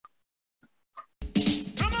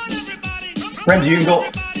Ramsey, you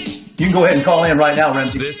can go ahead and call in right now,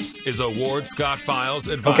 Ramsey. This is a Ward Scott Files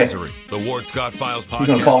advisory. Okay. The Ward Scott Files He's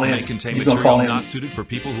gonna call podcast in. may contain He's gonna material call in. not suited for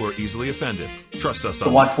people who are easily offended. Trust us So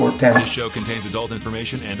on watch this. for it, Tammy. This show contains adult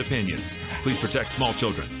information and opinions. Please protect small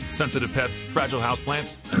children, sensitive pets, fragile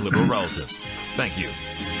houseplants, and liberal relatives. Thank you.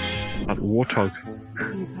 Warthog.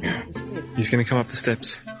 He's going to come up the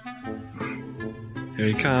steps. Here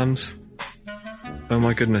he comes. Oh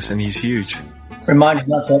my goodness, and he's huge. Remind him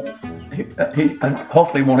not that he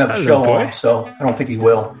hopefully won't have a Hello, show boy. on, so I don't think he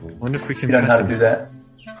will. Wonder if we He can doesn't know pass how to him. do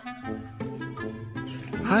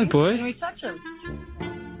that. Hi, Can boy. we touch him?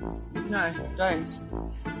 No, don't.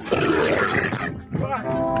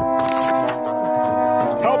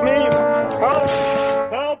 Help me! Help!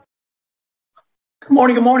 Help! Good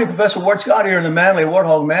morning, Professor Ward Scott here in the Manly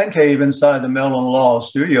Warthog Man Cave inside the Mellon Law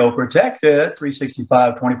Studio, protected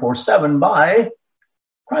 365 24/7 by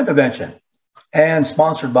Crime Prevention, and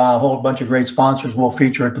sponsored by a whole bunch of great sponsors we'll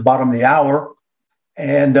feature at the bottom of the hour.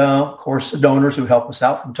 And of course, the donors who help us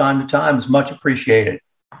out from time to time is much appreciated.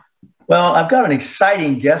 Well, I've got an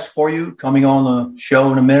exciting guest for you coming on the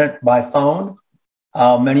show in a minute by phone.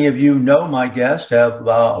 Many of you know my guest, have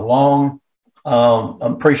a long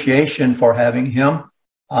appreciation for having him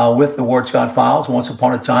with the Ward Scott Files. Once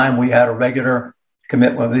upon a time, we had a regular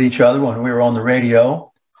commitment with each other when we were on the radio.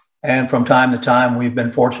 And from time to time, we've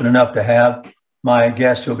been fortunate enough to have my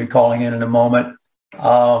guest who'll be calling in a moment,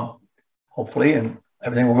 hopefully, and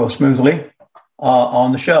everything will go smoothly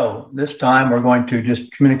on the show. This time, we're going to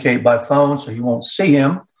just communicate by phone, so you won't see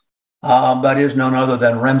him. But is none other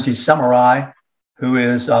than Ramsey Samurai, who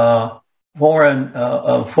is a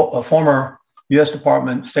former U.S.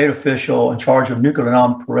 Department state official in charge of nuclear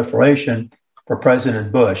non-proliferation for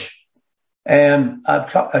President Bush. And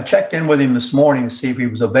I checked in with him this morning to see if he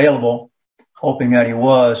was available, hoping that he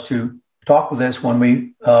was, to talk with us when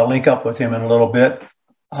we link up with him in a little bit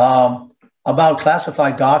about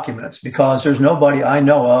classified documents, because there's nobody I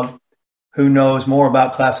know of who knows more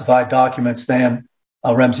about classified documents than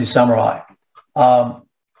Ramsey Samurai.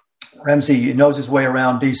 Ramsey knows his way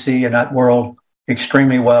around D.C. and that world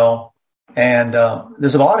extremely well. And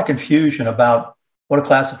there's a lot of confusion about what a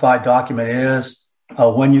classified document is,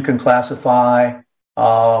 when you can classify,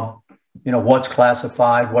 what's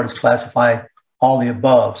classified, what is classified, all the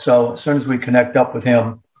above. So as soon as we connect up with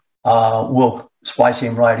him, we'll splice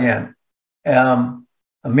him right in.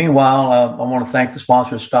 Meanwhile, I want to thank the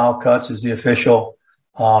sponsor, Style Cuts, is the official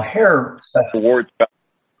hair Ward Scott.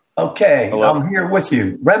 Okay, Hello. I'm here with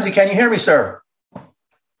you. Ramsey, can you hear me, sir?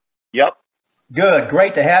 Yep. Good,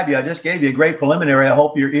 great to have you. I just gave you a great preliminary. I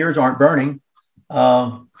hope your ears aren't burning. They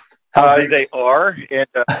are, and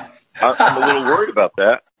I'm a little worried about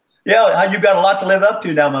that. Yeah, you've got a lot to live up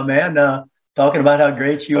to now, my man. Talking about how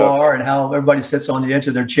great you are and how everybody sits on the edge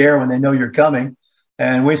of their chair when they know you're coming.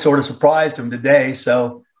 And we sort of surprised them today.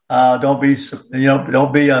 So don't be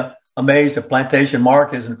amazed if Plantation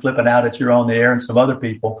Mark isn't flipping out at you on the air and some other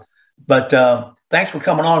people. But thanks for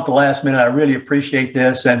coming on at the last minute. I really appreciate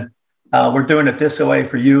this. And we're doing it this way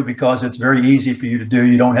for you because it's very easy for you to do.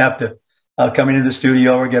 You don't have to come into the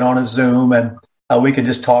studio or get on a Zoom, and we can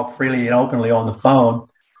just talk freely and openly on the phone.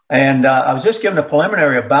 And I was just giving a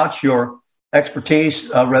preliminary about your expertise,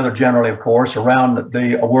 rather generally, of course, around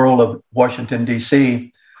the world of Washington,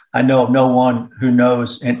 D.C. I know of no one who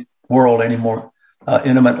knows the world any more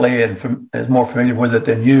intimately and is more familiar with it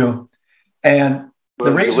than you. And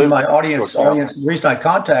the reason the reason I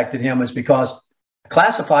contacted him is because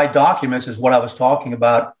classified documents is what I was talking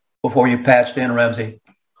about before you patched in, Ramsey.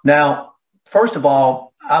 Now, first of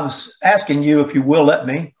all, I was asking you, if you will let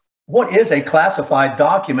me, what is a classified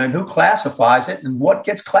document? Who classifies it, and what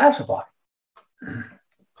gets classified?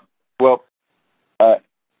 Well,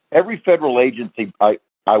 every federal agency,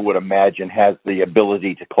 I would imagine, has the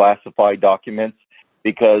ability to classify documents,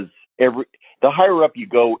 because the higher up you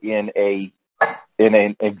go in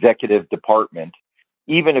an executive department,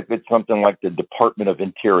 even if it's something like the Department of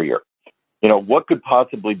Interior, what could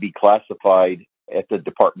possibly be classified at the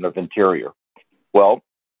Department of Interior? Well,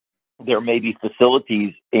 there may be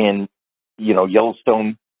facilities in,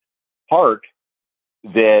 Yellowstone Park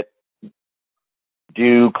that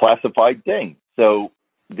do classified things. So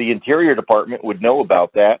the Interior Department would know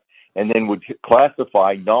about that and then would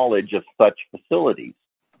classify knowledge of such facilities.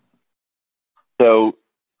 So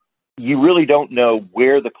you really don't know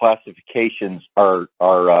where the classifications are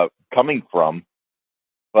coming from,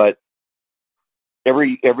 but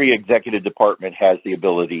every executive department has the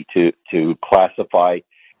ability to classify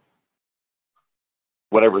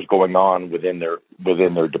whatever's going on within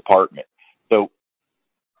their department. So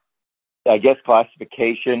I guess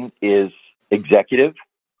classification is executive,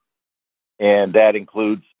 and that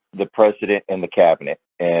includes the president and the cabinet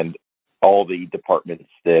and all the departments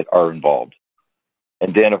that are involved.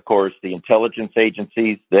 And then, of course, the intelligence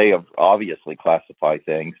agencies, they have obviously classified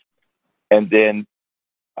things. And then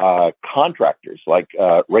contractors like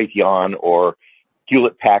Raytheon or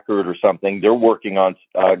Hewlett Packard or something, they're working on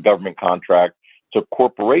government contracts. So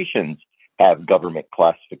corporations have government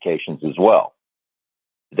classifications as well.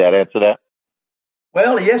 Did that answer that?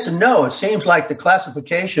 Well, yes and no. It seems like the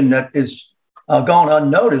classification that is gone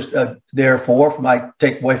unnoticed, therefore, from I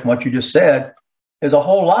take away from what you just said, there's a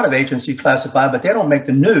whole lot of agencies classified, but they don't make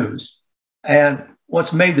the news. And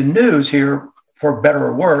what's made the news here, for better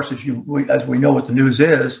or worse, as we know what the news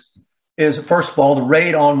is first of all the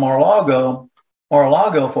raid on Mar-a-Lago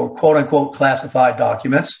for quote unquote classified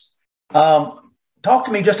documents. Talk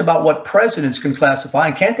to me just about what presidents can classify,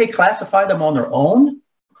 and can't they classify them on their own?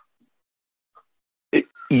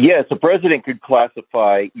 Yes, the president could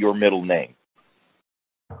classify your middle name.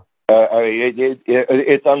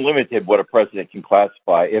 It's unlimited what a president can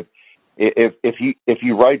classify. If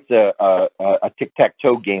he writes a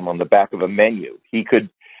tic-tac-toe game on the back of a menu, he could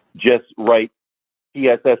just write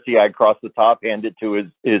PSSCI across the top, hand it to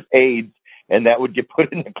his aides, and that would get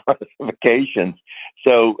put in the classifications.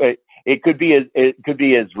 So it could be as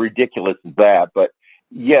ridiculous as that. But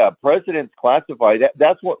yeah, presidents classify that.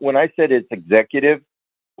 That's what, when I said it's executive,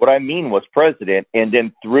 what I mean was president, and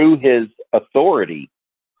then through his authority,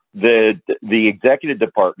 the executive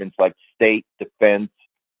departments like State, Defense,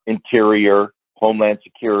 Interior, Homeland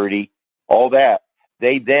Security, all that,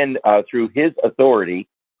 they then, through his authority,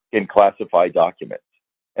 can classify documents.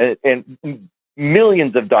 And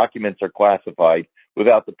millions of documents are classified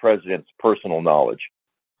without the president's personal knowledge.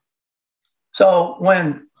 So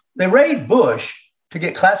when they raid Bush to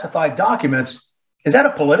get classified documents, is that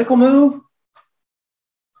a political move?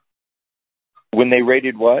 When they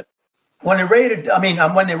raided what? When they raided Trump,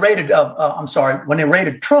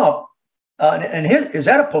 is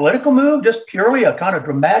that a political move? Just purely a kind of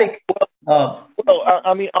dramatic?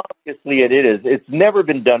 Obviously it is. It's never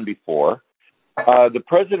been done before. The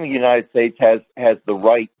president of the United States has the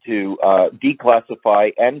right to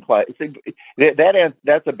declassify and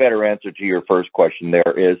that's a better answer to your first question.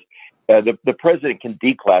 There is the president can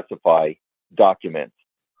declassify documents,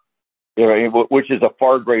 which is a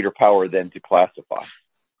far greater power than to classify.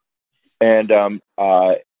 And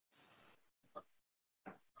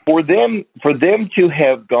for them to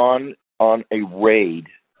have gone on a raid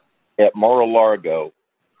at Mar-a-Lago,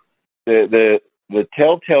 the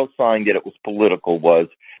telltale sign that it was political was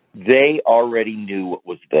they already knew what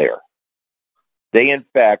was there. They, in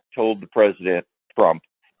fact, told the President Trump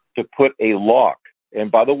to put a lock.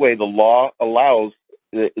 And by the way, the law allows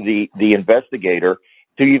the investigator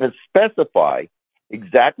to even specify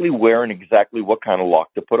exactly where and exactly what kind of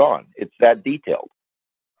lock to put on. It's that detailed.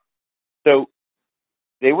 So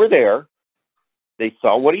they were there. They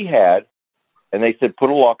saw what he had, and they said, put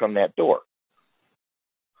a lock on that door.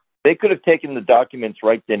 They could have taken the documents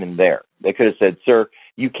right then and there. They could have said, sir,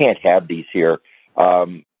 you can't have these here.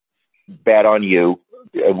 Bad on you.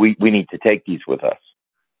 We need to take these with us.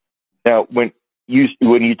 Now, when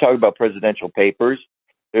you talk about presidential papers,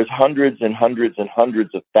 there's hundreds and hundreds and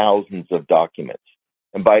hundreds of thousands of documents.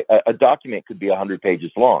 And by a document could be 100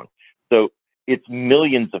 pages long. So it's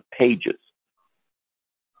millions of pages.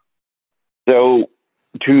 So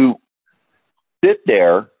to sit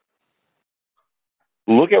there,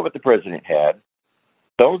 look at what the president had,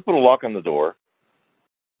 someone put a lock on the door,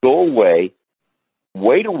 go away,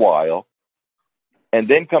 wait a while, and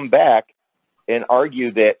then come back and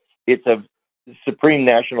argue that it's of supreme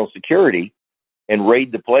national security and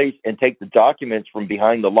raid the place and take the documents from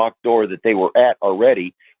behind the locked door that they were at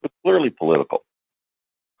already was clearly political.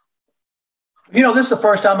 This is the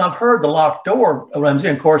first time I've heard the locked door, Ramsey.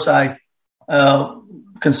 Of course, I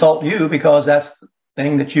consult you because that's the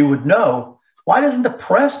thing that you would know. Why doesn't the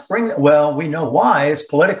press bring that? Well, we know why. It's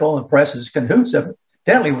political, and the press is cahoots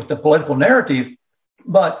evidently with the political narrative.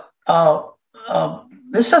 But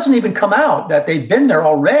this doesn't even come out that they've been there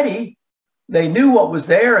already. They knew what was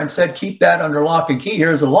there and said, keep that under lock and key.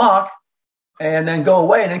 Here's a lock, and then go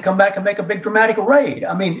away and then come back and make a big dramatic raid.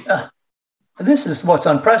 I mean, this is what's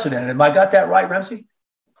unprecedented. Have I got that right, Ramsey?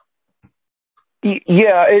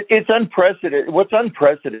 Yeah, it's unprecedented. What's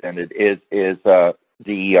unprecedented is the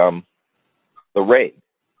raid.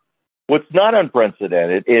 What's not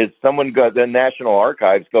unprecedented is someone got the National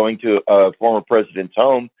Archives going to a former president's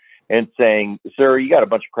home and saying, sir, you got a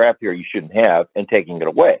bunch of crap here you shouldn't have, and taking it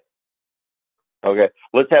away. Okay,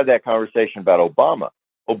 let's have that conversation about Obama.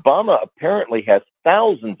 Obama apparently has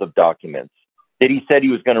thousands of documents that he said he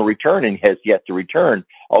was going to return and has yet to return,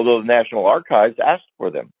 although the National Archives asked for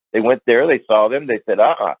them. They went there, they saw them, they said,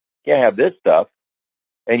 can't have this stuff.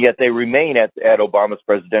 And yet they remain at Obama's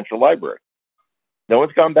presidential library. No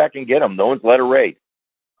one's gone back and get them. No one's led a raid.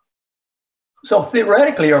 So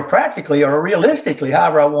theoretically or practically or realistically,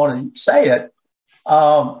 however I want to say it,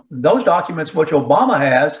 those documents which Obama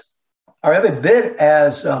has are every bit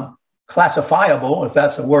as classifiable, if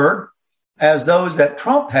that's a word, as those that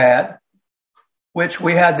Trump had, which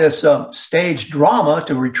we had this staged drama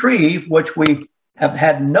to retrieve, which we have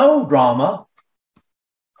had no drama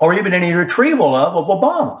or even any retrieval of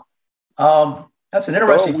Obama. That's an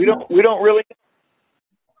interesting. Well, we don't really.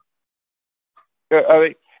 I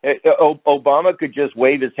mean, Obama could just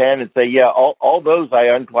wave his hand and say, "Yeah, all those I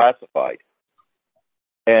unclassified,"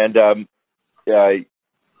 and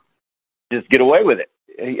just get away with it.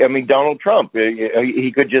 I mean, Donald Trump,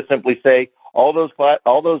 he could just simply say, all those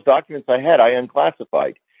documents I had, I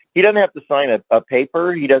unclassified. He doesn't have to sign a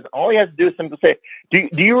paper. He doesn't. All he has to do is simply say, do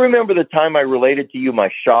you remember the time I related to you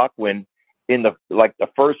my shock when in the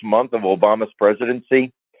first month of Obama's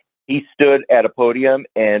presidency, he stood at a podium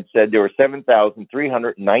and said there were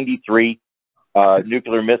 7,393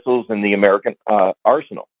 nuclear missiles in the American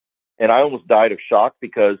arsenal. And I almost died of shock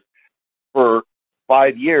because for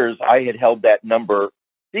 5 years, I had held that number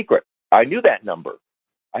secret. I knew that number.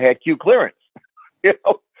 I had Q clearance. You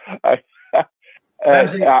know, I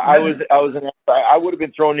would have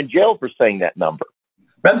been thrown in jail for saying that number.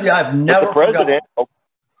 Ramsey, I've never forgotten that.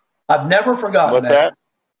 I've never forgotten that.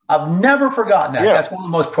 I've never forgotten that. Yeah. That's one of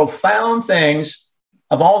the most profound things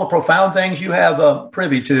of all the profound things you have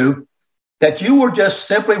privy to, that you were just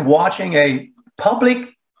simply watching a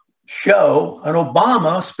public show, and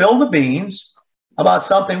Obama spill the beans about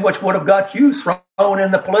something which would have got you thrown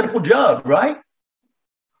in the political jug, right?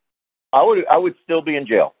 I would still be in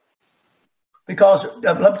jail. Because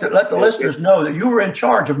let the listeners know that you were in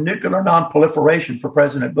charge of nuclear non-proliferation for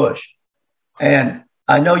President Bush. And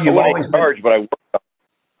I know you've always been in charge, but I worked on it.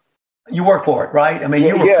 You worked for it, right? I mean,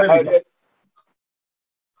 you were privy.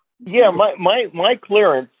 My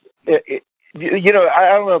clearance, I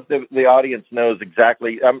don't know if the audience knows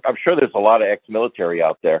exactly. I'm sure there's a lot of ex-military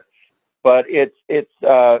out there, but it's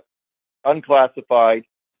unclassified,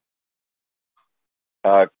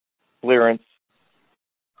 clearance,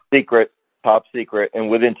 secret, top secret, and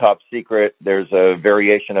within top secret, there's a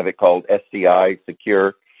variation of it called SCI,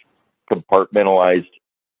 secure, compartmentalized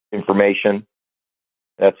information.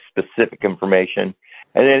 That's specific information.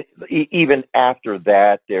 And then even after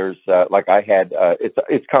that, there's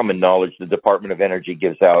it's common knowledge. The Department of Energy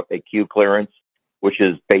gives out a Q clearance, which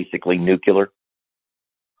is basically nuclear.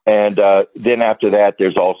 And then after that,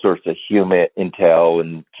 there's all sorts of HUMIT, Intel,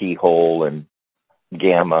 and Keyhole, and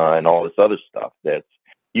Gamma, and all this other stuff that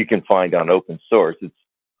you can find on open source. It's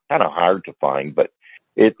kind of hard to find, but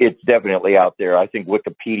it's definitely out there. I think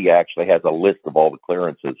Wikipedia actually has a list of all the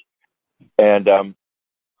clearances, and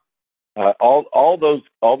all those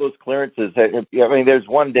clearances. I mean, there's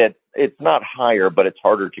one that it's not higher, but it's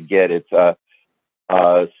harder to get. It's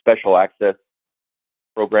special access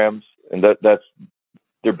programs, and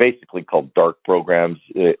they're basically called dark programs,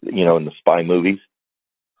 in the spy movies.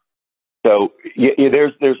 So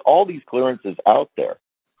there's all these clearances out there,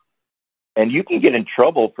 and you can get in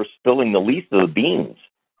trouble for spilling the least of the beans.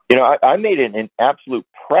 I made it an absolute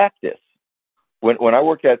practice when I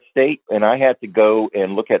worked at state and I had to go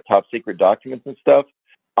and look at top secret documents and stuff.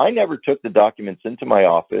 I never took the documents into my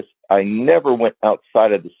office. I never went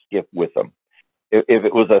outside of the SCIF with them. If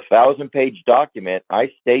it was a 1,000-page document,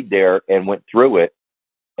 I stayed there and went through it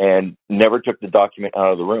and never took the document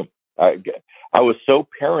out of the room. I was so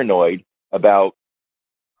paranoid about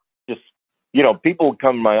just, people would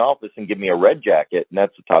come to my office and give me a red jacket, and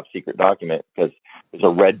that's a top secret document because there's a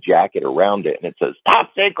red jacket around it, and it says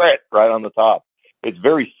top secret right on the top. It's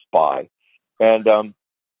very spy. And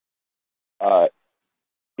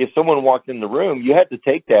if someone walked in the room, you had to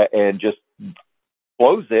take that and just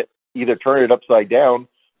close it, either turn it upside down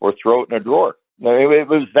or throw it in a drawer. It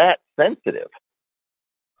was that sensitive.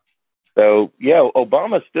 So,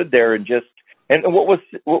 Obama stood there and what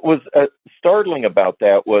was startling about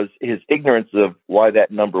that was his ignorance of why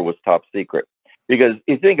that number was top secret. Because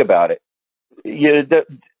you think about it,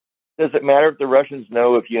 does it matter if the Russians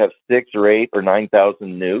know if you have 6 or 8 or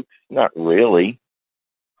 9,000 nukes? Not really,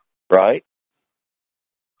 right?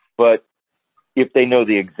 But if they know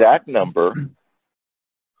the exact number,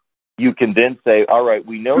 you can then say, all right,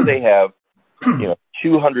 we know they have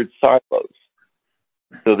 200 silos.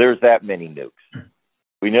 So there's that many nukes.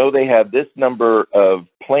 We know they have this number of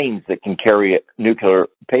planes that can carry a nuclear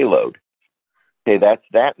payload. Okay, that's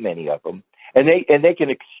that many of them. and they can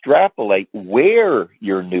extrapolate where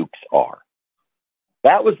your nukes are.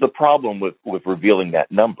 That was the problem with revealing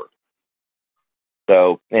that number.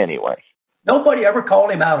 So anyway, nobody ever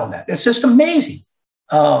called him out on that. It's just amazing,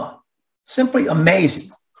 simply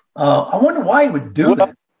amazing. I wonder why he would do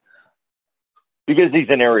that. Because he's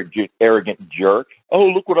an arrogant jerk. Oh,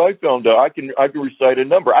 look what I found out. I can recite a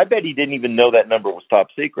number. I bet he didn't even know that number was top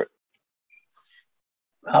secret.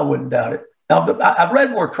 I wouldn't doubt it. Now, I've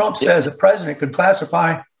read where Trump says a president could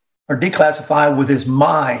classify or declassify with his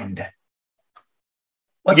mind.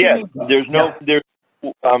 Yes, there's no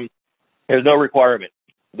requirement.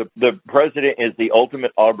 The president is the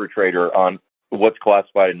ultimate arbitrator on what's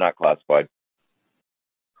classified and not classified.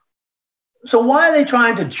 So why are they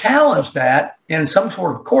trying to challenge that in some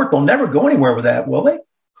sort of court? They'll never go anywhere with that, will they?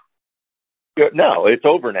 No, it's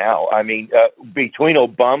over now. I mean, between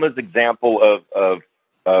Obama's example of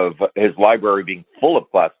his library being full of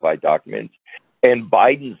classified documents and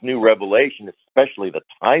Biden's new revelation, especially the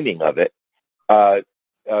timing of it, the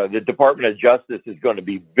Department of Justice is going to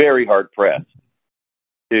be very hard pressed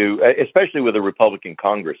to, especially with a Republican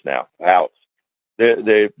Congress now, House.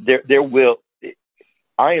 There will.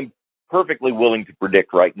 I am perfectly willing to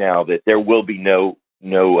predict right now that there will be no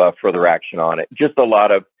further action on it. Just a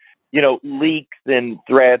lot of, leaks and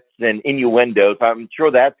threats and innuendos. I'm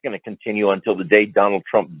sure that's going to continue until the day Donald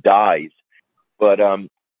Trump dies. But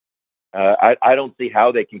I don't see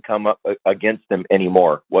how they can come up against him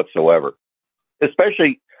anymore whatsoever,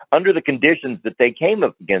 especially under the conditions that they came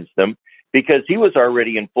up against him, because he was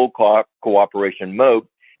already in full cooperation mode.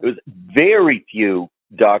 It was very few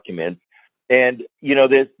documents. And,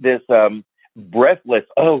 this breathless,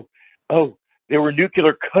 there were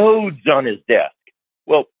nuclear codes on his desk.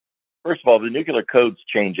 Well, first of all, the nuclear codes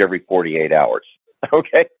change every 48 hours.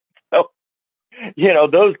 Okay. So,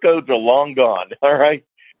 those codes are long gone. All right.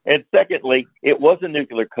 And secondly, it wasn't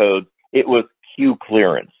nuclear codes. It was Q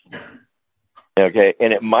clearance. Okay.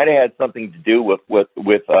 And it might have had something to do with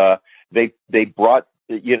they brought,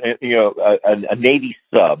 a Navy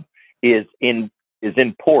sub is in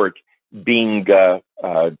port being, fixed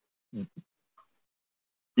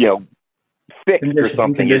or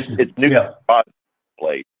something. It's nuclear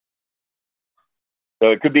plate.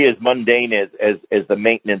 So it could be as mundane as the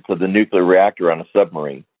maintenance of the nuclear reactor on a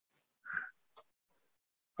submarine.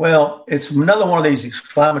 Well, it's another one of these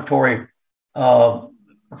exclamatory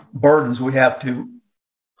burdens we have to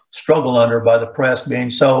struggle under by the press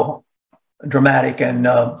being so dramatic and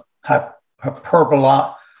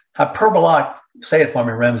hyperbolic. Say it for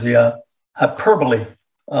me, Ramsey. Hyperbole.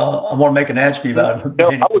 I want to make an adjective out of it. No,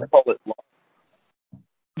 I would call it.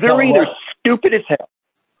 They're either stupid as hell,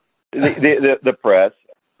 the press,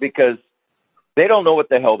 because they don't know what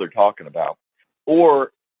the hell they're talking about,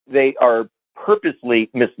 or they are purposely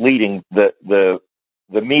misleading the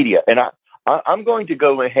media. And I'm going to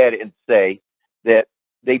go ahead and say that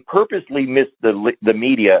they purposely missed the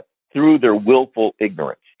media through their willful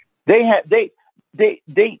ignorance. I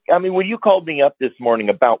mean, when you called me up this morning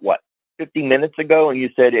about 15 minutes ago, and you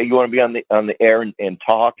said, hey, you want to be on the air and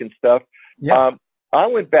talk and stuff. Yeah. I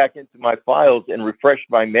went back into my files and refreshed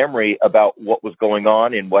my memory about what was going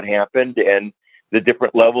on and what happened and the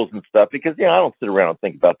different levels and stuff, because, I don't sit around and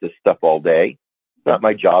think about this stuff all day. It's not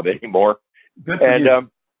my job anymore. Good for you.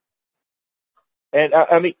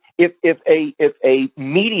 I mean, if a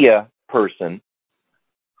media person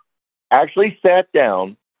actually sat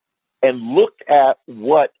down and looked at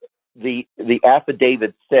what the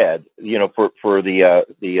affidavit said, for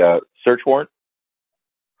the search warrant,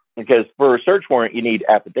 because for a search warrant you need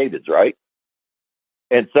affidavits, right?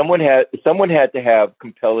 And someone had to have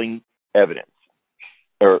compelling evidence,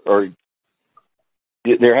 or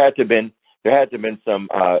there had to have been some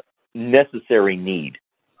necessary need.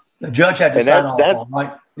 The judge had to sign off on,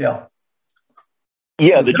 right? Yeah.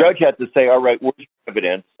 Yeah, the judge had to say, all right, where's your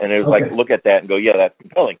evidence? And it was like, look at that and go, yeah, that's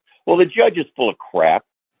compelling. Well, the judge is full of crap,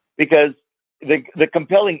 because the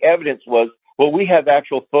compelling evidence was, well, we have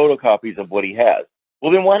actual photocopies of what he has.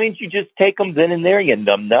 Well, then why didn't you just take them then and there, you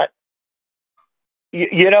numbnut?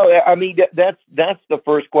 I mean, that's the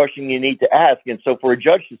first question you need to ask. And so for a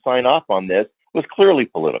judge to sign off on this was clearly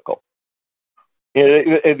political.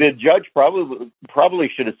 The judge probably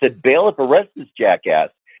should have said, bailiff, arrest this jackass.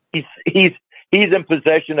 He's in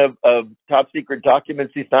possession of top secret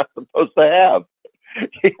documents he's not supposed to have.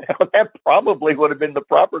 That probably would have been the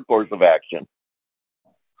proper course of action.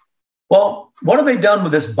 Well, what have they done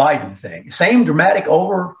with this Biden thing? Same dramatic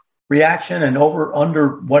overreaction and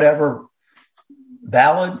under whatever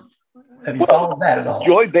valid? Have you followed that at all?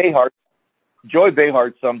 Joy Behar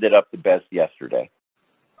summed it up the best yesterday.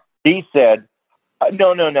 He said,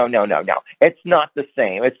 No. It's not the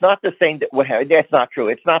same. It's not the same. That's not true.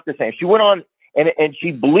 It's not the same. She went on and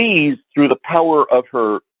she believes through the power of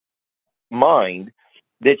her mind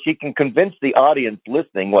that she can convince the audience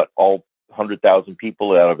listening, all 100,000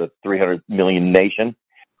 people out of a 300 million nation,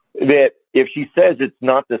 that if she says it's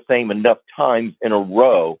not the same enough times in a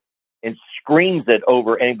row and screams it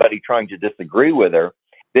over anybody trying to disagree with her,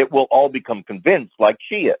 that we'll all become convinced like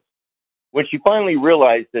she is. When she finally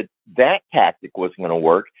realized that tactic wasn't going to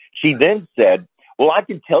work, she then said, well, I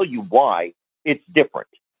can tell you why it's different.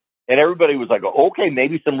 And everybody was like, okay,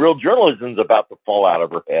 maybe some real journalism's about to fall out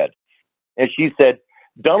of her head. And she said,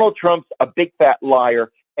 Donald Trump's a big fat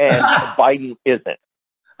liar and Biden isn't.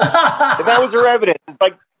 And that was her evidence. It's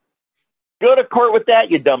like, go to court with that,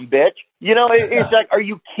 you dumb bitch. It's like, are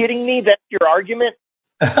you kidding me? That's your argument?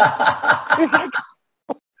 I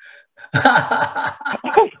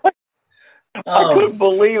couldn't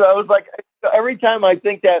believe it. I was like, every time I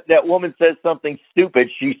think that woman says something stupid,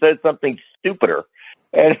 she says something stupider.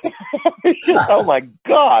 And it's just, oh my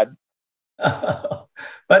God.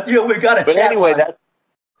 But we've got a but chat anyway, line.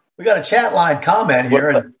 We got a chat line comment here,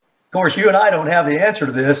 and of course, you and I don't have the answer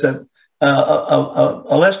to this. And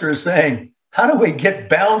a listener is saying, "How do we get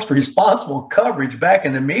balanced, responsible coverage back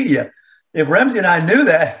in the media?" If Ramsey and I knew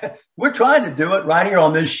that, we're trying to do it right here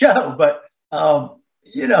on this show. But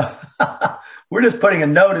we're just putting a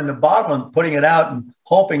note in the bottle and putting it out and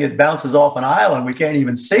hoping it bounces off an island we can't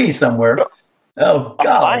even see somewhere. Oh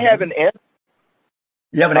God! I have an answer.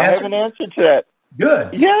 You have an answer? I have an answer to that.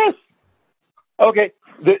 Good. Yes. Okay.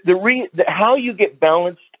 How you get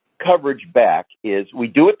balanced coverage back is we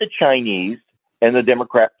do it the Chinese and the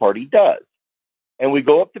Democrat Party does. And we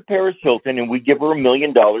go up to Paris Hilton and we give her $1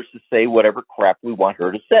 million to say whatever crap we want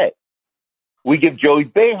her to say. We give Joey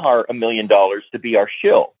Behar $1 million to be our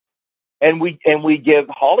shill. And we give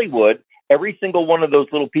Hollywood every single one of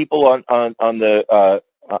those little people on the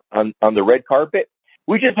red carpet.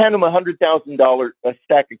 We just hand them $100,000 a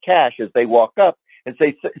stack of cash as they walk up and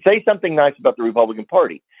say something nice about the Republican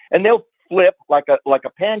Party, and they'll flip like a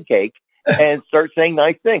pancake and start saying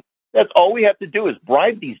nice things. That's all we have to do is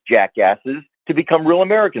bribe these jackasses to become real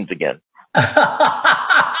Americans again.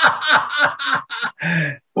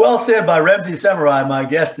 Well said by Ramsey Samurai, my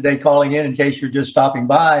guest today, calling in case you're just stopping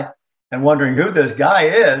by and wondering who this guy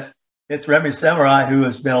is. It's Ramsey Samurai, who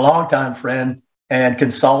has been a longtime friend and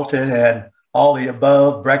consultant and all the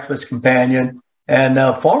above, breakfast companion, and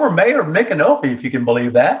former mayor of Micanopy, if you can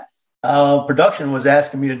believe that. Production was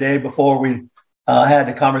asking me today before we had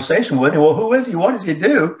the conversation with him, well, who is he? What does he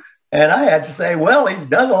do? And I had to say, well, he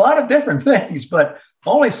does a lot of different things, but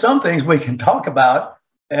only some things we can talk about.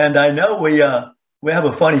 And I know we have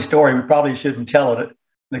a funny story. We probably shouldn't tell it.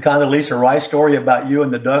 The Condoleezza Rice story about you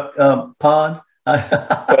and the duck pond.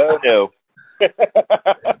 Oh, no.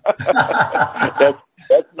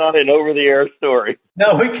 That's not an over-the-air story.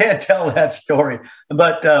 No, we can't tell that story.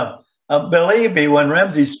 But believe me, when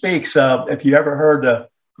Ramsey speaks, if you ever heard,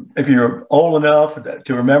 if you're old enough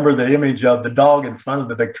to remember the image of the dog in front of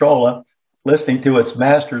the Victrola, listening to its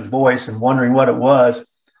master's voice and wondering what it was,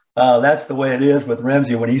 that's the way it is with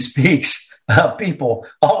Ramsey when he speaks. People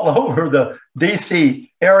all over the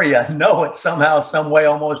D.C. area know it somehow, some way,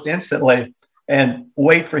 almost instantly, and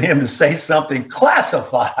wait for him to say something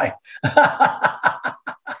classified.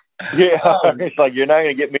 Yeah, it's like you're not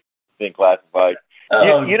going to get me anything classified.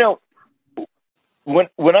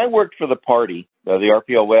 When I worked for the party, the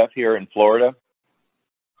RPOF here in Florida,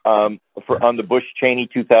 on the Bush-Cheney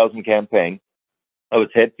 2000 campaign, I was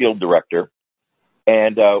head field director,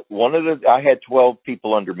 and I had 12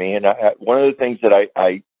 people under me, and one of the things that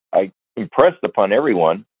I impressed upon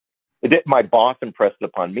everyone, that my boss impressed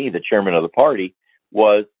upon me, the chairman of the party,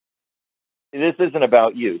 was this isn't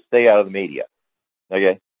about you. Stay out of the media.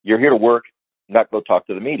 Okay, you're here to work, not go talk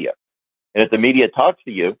to the media. And if the media talks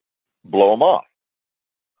to you, blow them off.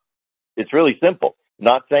 It's really simple.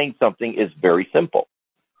 Not saying something is very simple.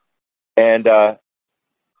 And at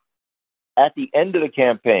the end of the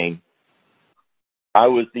campaign, I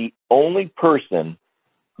was the only person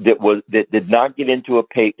that did not get into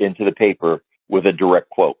the paper with a direct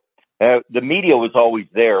quote. The media was always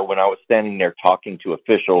there when I was standing there talking to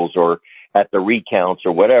officials or at the recounts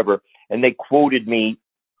or whatever, and they quoted me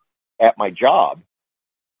at my job,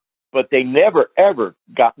 but they never, ever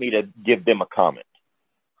got me to give them a comment.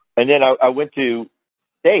 And then I went to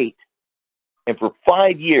state, and for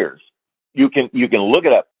 5 years, you can look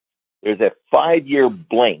it up. There's a 5-year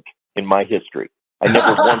blank in my history. I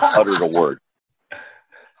never once uttered a word.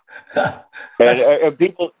 And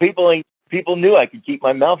people knew I could keep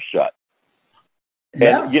my mouth shut.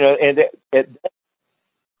 Yeah. And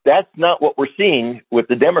that's not what we're seeing with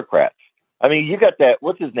the Democrats. I mean, you got that,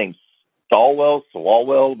 what's his name?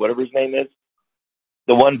 Swalwell, whatever his name is.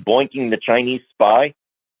 The one boinking the Chinese spy.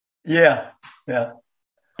 Yeah. Yeah,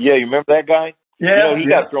 you remember that guy? Yeah. He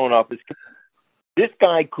got thrown off his. This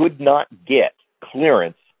guy could not get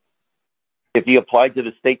clearance if he applied to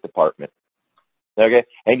the State Department. Okay,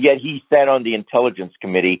 and yet he sat on the Intelligence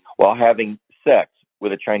Committee while having sex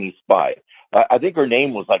with a Chinese spy. I think her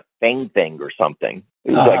name was like Feng Feng or something.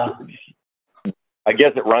 It was like, I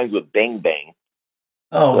guess it rhymes with Bang Bang.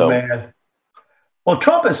 Oh, man. Well,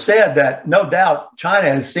 Trump has said that no doubt China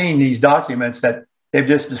has seen these documents that they've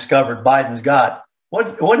just discovered Biden's got.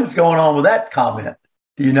 What is going on with that comment?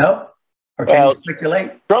 Do you know? Or can you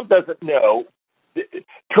speculate? Trump doesn't know.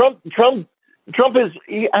 Trump is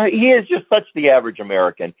he is just such the average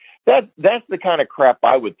American. That's the kind of crap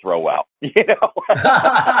I would throw out. It's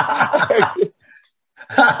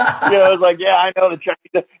like, yeah, I know the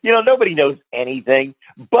Chinese. Nobody knows anything.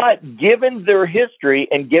 But given their history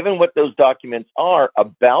and given what those documents are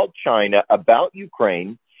about China, about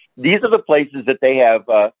Ukraine, these are the places that they have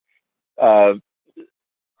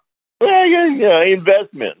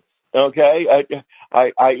investments. Okay,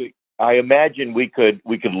 I imagine we could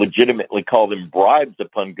legitimately call them bribes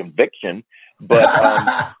upon conviction,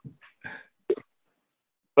 but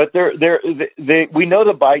but we know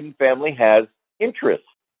the Biden family has interest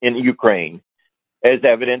in Ukraine, as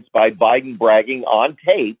evidenced by Biden bragging on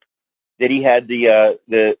tape that he had the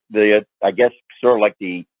I guess sort of like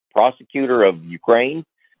the prosecutor of Ukraine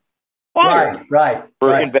fired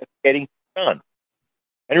for investigating his son.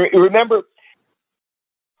 And remember,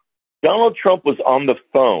 Donald Trump was on the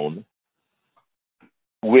phone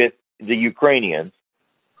with the Ukrainians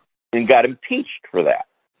and got impeached for that.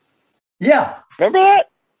 Yeah. Remember that?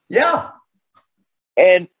 Yeah.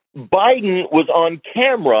 And Biden was on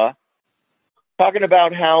camera talking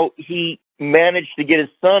about how he managed to get his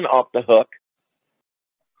son off the hook,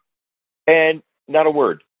 and not a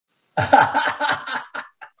word. I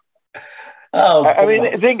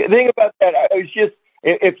mean, think about that. It's just,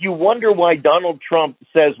 if you wonder why Donald Trump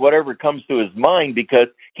says whatever comes to his mind, because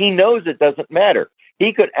he knows it doesn't matter.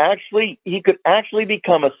 He could actually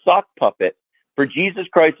become a sock puppet for Jesus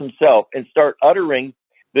Christ himself and start uttering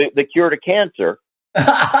the cure to cancer,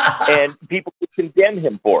 and people would condemn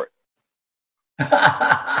him for it.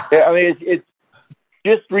 I mean, it's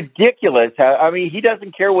just ridiculous. He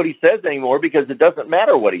doesn't care what he says anymore because it doesn't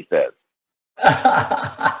matter what he says.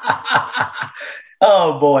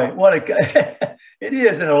 Oh boy, it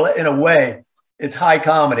is in a way. It's high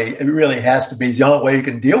comedy. It really has to be. It's the only way you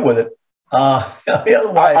can deal with it.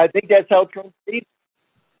 Otherwise, I think that's how Trump sees it.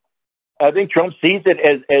 I think Trump sees it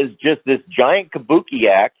as just this giant kabuki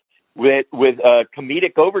act with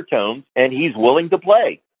comedic overtones, and he's willing to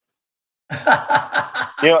play.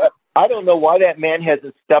 I don't know why that man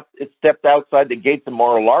hasn't stepped outside the gates of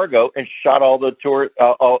Mar-a-Lago and shot all the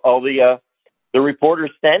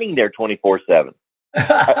reporters standing there 24/7.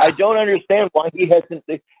 I don't understand why he hasn't.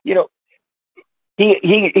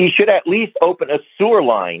 He should at least open a sewer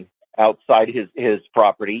line outside his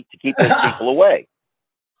property to keep those people away.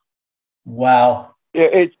 Wow,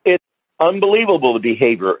 it's unbelievable the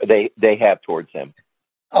behavior they have towards him.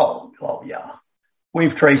 Oh yeah,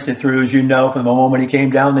 we've traced it through, as you know, from the moment he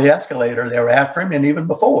came down the escalator. They were after him, and even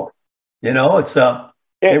before. It's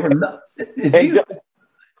they were.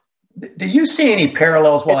 Do you see any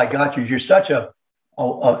parallels? While I got you, you're such a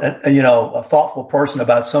thoughtful person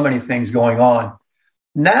about so many things going on.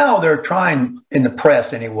 Now they're trying, in the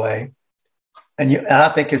press anyway, and I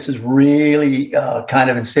think this is really kind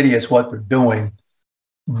of insidious what they're doing.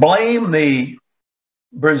 Blame the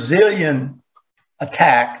Brazilian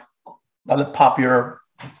attack by the popular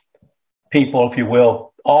people, if you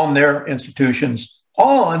will, on their institutions,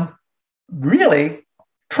 on really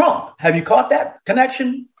Trump. Have you caught that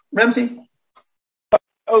connection, Ramsey?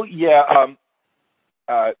 Oh yeah.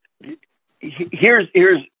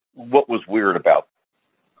 Here's what was weird about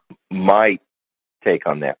my take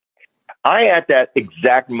on that. I, at that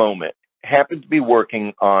exact moment, happened to be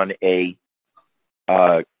working on a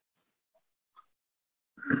kind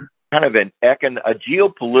of a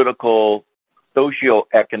geopolitical,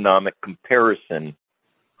 socioeconomic comparison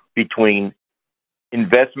between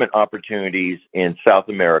investment opportunities in South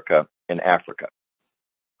America and Africa.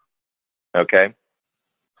 Okay.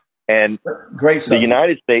 And great subject. The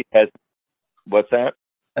United States has, what's that?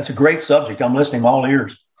 That's a great subject. I'm listening, all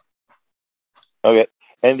ears. Okay.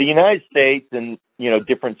 And the United States and,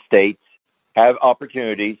 different states have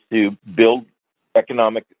opportunities to build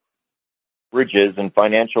economic bridges and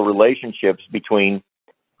financial relationships between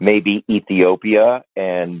maybe Ethiopia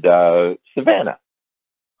and Savannah.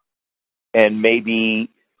 and maybe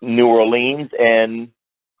New Orleans and,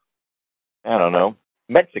 I don't know,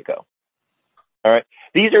 Mexico. All right.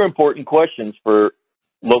 These are important questions for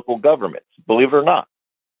local governments, believe it or not.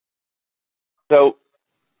 So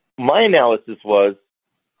my analysis was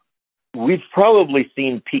we've probably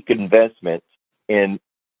seen peak investment in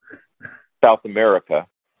South America,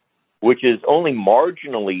 which is only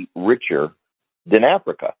marginally richer than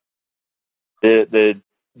Africa. The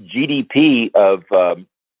GDP of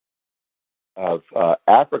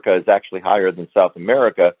Africa is actually higher than South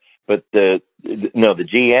America, but the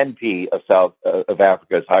GNP of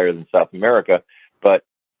Africa is higher than South America, but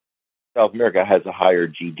South America has a higher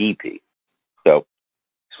GDP. So,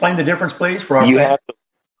 explain the difference, please, for our fans.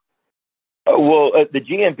 The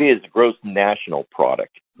GNP is the gross national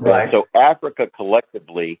product. Right. So Africa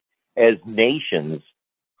collectively, as nations,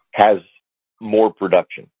 has more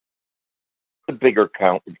production. It's a bigger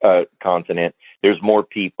continent. There's more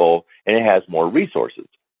people, and it has more resources.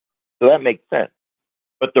 So that makes sense.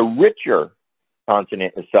 But the richer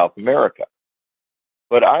continent is South America.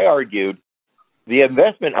 But I argued the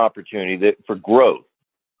investment opportunity for growth.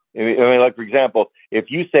 I mean, like, for example,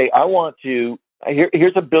 if you say, I want to,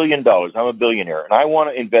 here's $1 billion, I'm a billionaire, and I want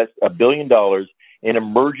to invest $1 billion in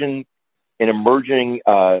emerging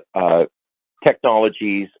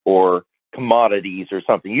technologies or commodities or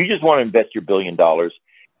something. You just want to invest your $1 billion.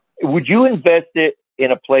 Would you invest it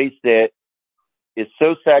in a place that is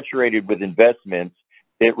so saturated with investments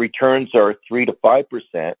that returns are 3 to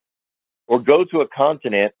 5%, or go to a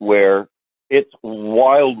continent where it's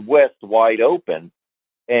Wild West, wide open,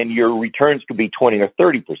 and your returns could be 20 or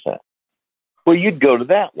 30%? Well, you'd go to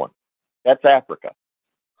that one. That's Africa.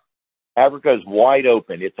 Africa is wide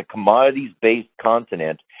open. It's a commodities-based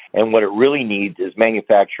continent, and what it really needs is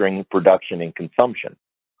manufacturing, production, and consumption.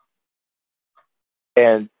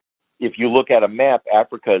 And if you look at a map,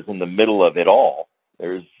 Africa is in the middle of it all.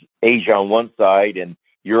 There's Asia on one side and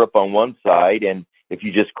Europe on one side, and if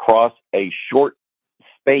you just cross a short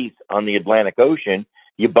space on the Atlantic Ocean,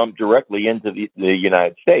 you bump directly into the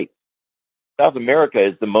United States. South America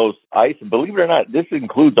is the most believe it or not, this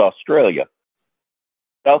includes Australia.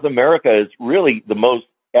 South America is really the most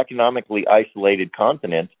economically isolated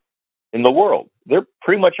continent in the world. They're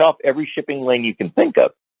pretty much off every shipping lane you can think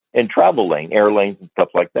of, and travel lane, air lanes, and stuff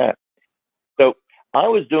like that. So I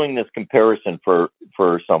was doing this comparison for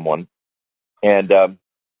someone, and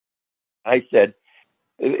I said,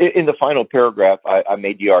 in the final paragraph, I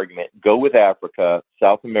made the argument, go with Africa.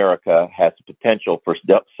 South America has the potential for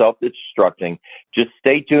self-destructing. Just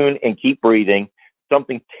stay tuned and keep breathing.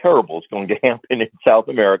 Something terrible is going to happen in South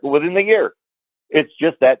America within the year. It's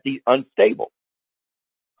just that unstable.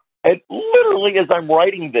 And literally, as I'm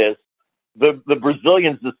writing this, the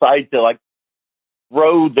Brazilians decide to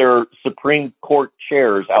throw their Supreme Court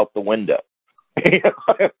chairs out the window.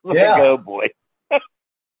 Oh boy.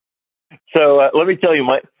 So let me tell you,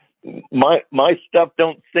 my stuff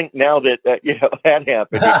don't sink now that that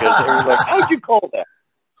happened, because they were like, "How'd you call that?"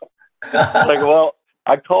 Like, well,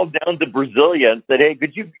 I called down to Brasilia and said, "Hey,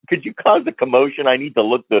 could you cause a commotion? I need to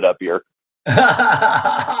look good up here."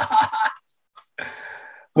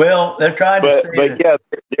 Well, they're trying to say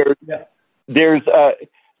there's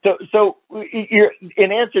so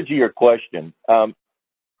in answer to your question,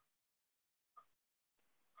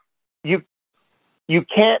 you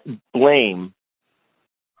can't blame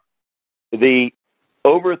the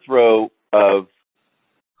overthrow of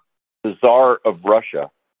the Tsar of Russia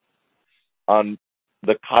on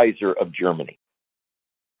the Kaiser of Germany.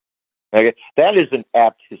 Okay? That is an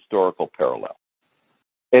apt historical parallel.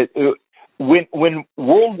 When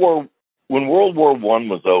World War I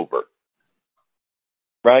was over,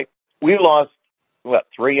 right? We lost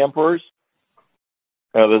 3 emperors.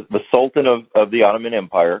 The Sultan of the Ottoman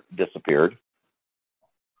Empire disappeared.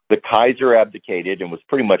 The Kaiser abdicated and was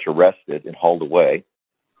pretty much arrested and hauled away.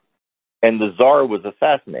 And the Tsar was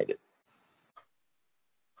assassinated.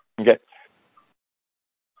 Okay.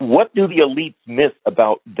 What do the elites miss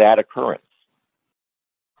about that occurrence?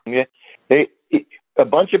 Okay. A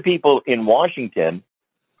bunch of people in Washington,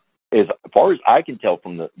 as far as I can tell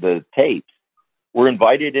from the tapes, were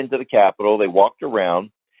invited into the Capitol. They walked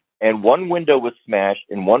around, and one window was smashed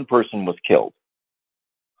and one person was killed.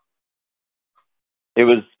 It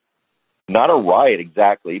was not a riot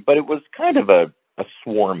exactly, but it was kind of a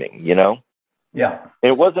swarming, Yeah. And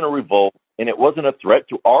it wasn't a revolt, and it wasn't a threat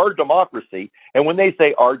to our democracy. And when they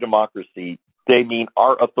say our democracy, they mean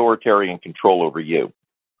our authoritarian control over you.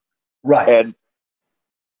 Right. And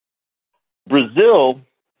Brazil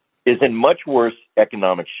is in much worse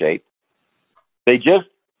economic shape. They just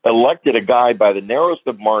elected a guy by the narrowest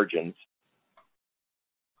of margins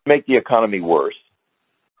make the economy worse.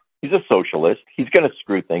 He's a socialist. He's going to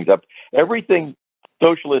screw things up. Everything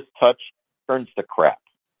socialists touch turns to crap.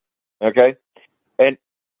 Okay? And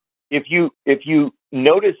if you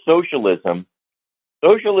notice socialism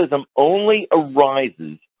only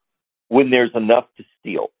arises when there's enough to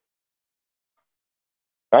steal.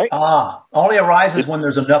 Right? Only arises when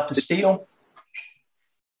there's enough to steal?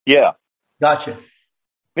 Yeah. Gotcha.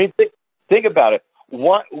 I mean, think about it.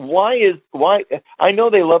 Why? I know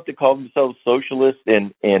they love to call themselves socialists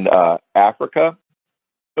in Africa,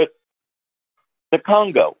 but the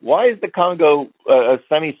Congo. Why is the Congo a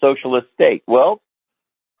semi-socialist state? Well,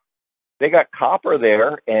 they got copper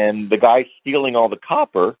there, and the guy stealing all the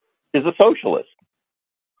copper is a socialist.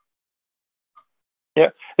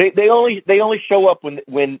 Yeah, they only show up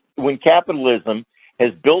when capitalism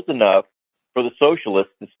has built enough for the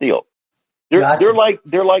socialists to steal. They're like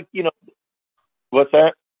what's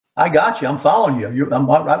that? I got you. I'm following you. I'm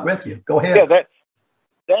right with you. Go ahead. Yeah,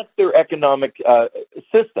 that's their economic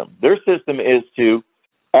system. Their system is to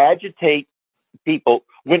agitate people.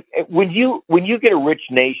 When you get a rich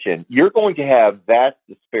nation, you're going to have vast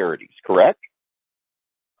disparities. Correct?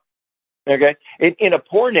 Okay. In a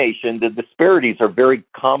poor nation, the disparities are very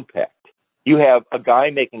compact. You have a guy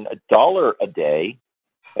making $1 a day,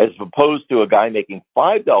 as opposed to a guy making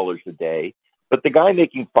 $5 a day. But the guy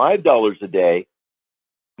making $5 a day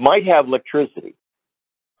might have electricity.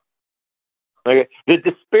 Okay? The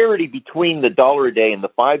disparity between the $1 a day and the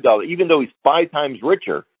 $5, even though he's 5 times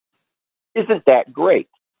richer, isn't that great.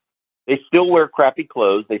 They still wear crappy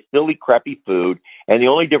clothes, they still eat crappy food, and the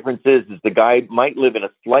only difference is the guy might live in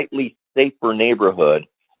a slightly safer neighborhood,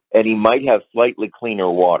 and he might have slightly cleaner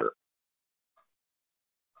water.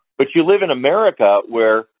 But you live in America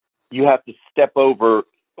where you have to step over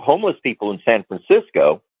homeless people in San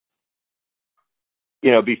Francisco,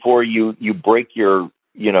 before you break your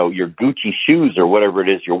Gucci shoes or whatever it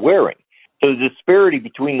is you're wearing. So the disparity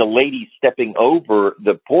between the ladies stepping over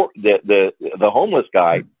the homeless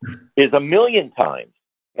guy is 1,000,000 times.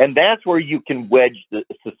 And that's where you can wedge the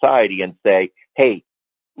society and say, hey,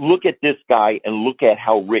 look at this guy and look at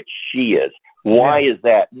how rich she is. Why is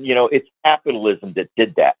that? It's capitalism that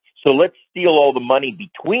did that. So let's steal all the money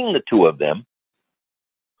between the two of them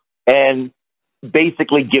and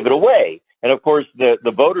basically give it away. And of course, the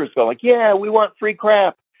voters go like, yeah, we want free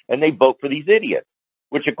crap. And they vote for these idiots,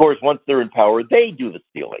 which of course, once they're in power, they do the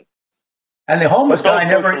stealing. And the homeless guy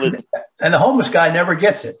never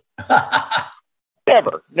gets it.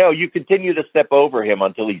 Never. No, you continue to step over him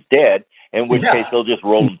until he's dead, in which case they'll just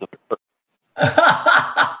roll him to the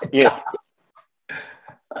earth. Yeah.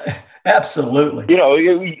 Absolutely.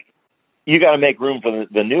 You got to make room for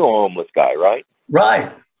the new homeless guy, right?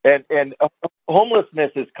 Right. And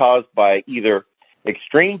homelessness is caused by either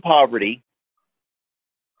extreme poverty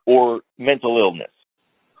or mental illness.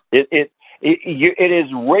 It is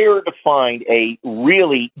rare to find a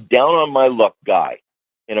really down on my luck guy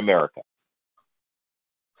in America.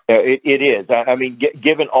 It is. I mean,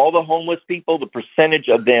 given all the homeless people, the percentage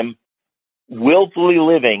of them willfully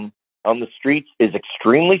living on the streets is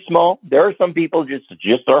extremely small. There are some people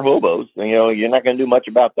just are hobos. You're not going to do much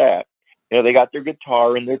about that. They got their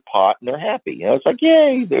guitar and their pot and they're happy. It's like,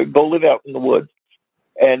 yay, they go live out in the woods.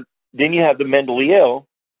 And then you have the mentally ill,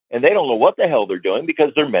 and they don't know what the hell they're doing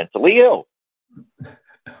because they're mentally ill.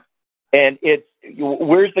 And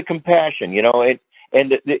where's the compassion?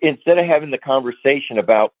 Instead of having the conversation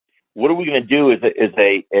about what are we going to do as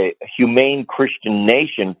a humane Christian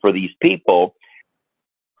nation for these people,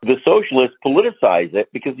 the socialists politicize it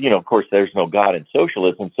because, of course, there's no God in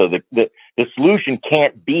socialism. So the solution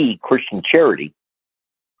can't be Christian charity.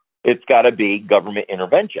 It's got to be government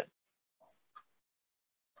intervention.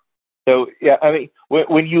 So, yeah, I mean,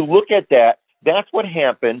 when you look at that, that's what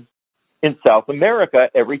happens in South America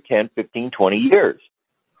every 10, 15, 20 years.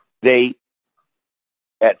 They,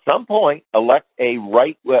 at some point, elect an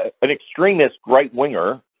extremist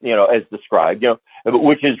right-winger, as described,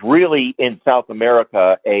 which is really in South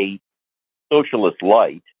America a socialist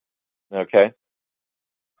light, okay?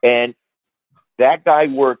 And that guy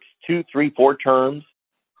works 2, 3, 4 terms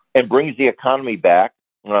and brings the economy back.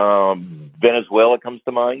 Venezuela comes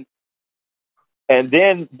to mind. And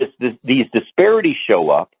then these disparities show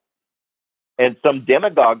up, and some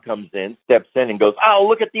demagogue comes in, steps in, and goes, oh,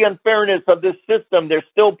 look at the unfairness of this system. There's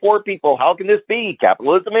still poor people. How can this be?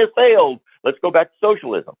 Capitalism has failed. Let's go back to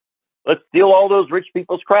socialism. Let's steal all those rich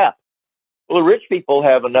people's crap. Well, the rich people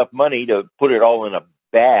have enough money to put it all in a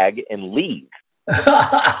bag and leave.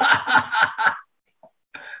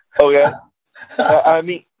 Okay? I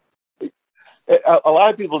mean, a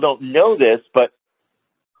lot of people don't know this, but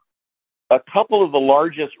a couple of the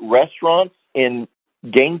largest restaurants in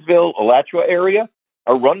Gainesville, Alachua area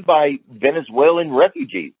are run by Venezuelan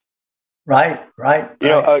refugees. Right. You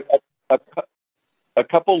know, a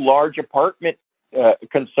couple large apartment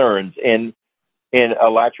concerns in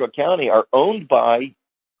Alachua County are owned by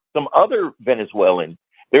some other Venezuelan.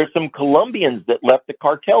 There's some Colombians that left the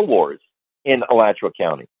cartel wars in Alachua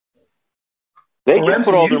County. They just Ramsey,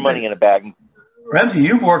 put all their money in a bag. Ramsey,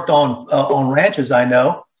 you've worked on ranches, I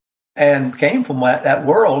know, and came from that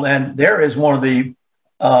world. And there is one of the,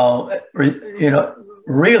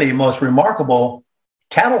 really most remarkable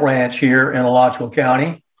cattle ranch here in Alachua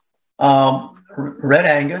County, Red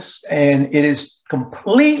Angus, and it is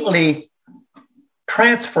completely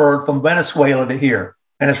transferred from Venezuela to here,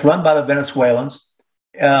 and it's run by the Venezuelans.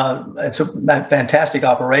 It's a fantastic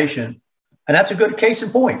operation, and that's a good case in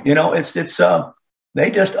point. You know, it's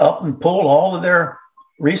they just up and pulled all of their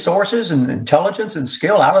resources and intelligence and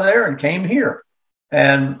skill out of there and came here,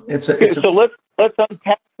 and so let's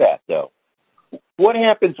unpack that though. What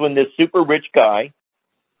happens when this super rich guy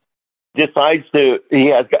decides he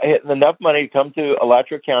has got enough money to come to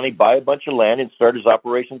Alachua County, buy a bunch of land, and start his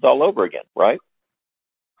operations all over again, right?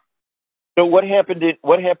 So what happened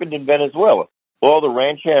in Venezuela? Well, the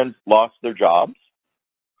ranch hands lost their jobs.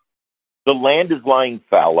 The land is lying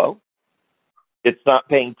fallow. It's not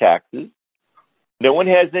paying taxes. No one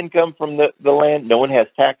has income from the land. No one has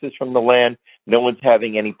taxes from the land. No one's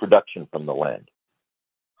having any production from the land.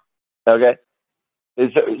 Okay?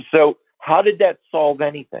 So how did that solve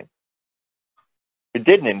anything? It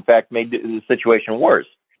didn't. In fact, made the situation worse.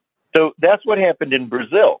 So that's what happened in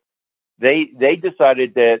Brazil. They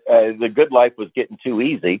decided that the good life was getting too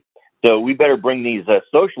easy, so we better bring these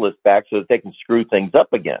socialists back so that they can screw things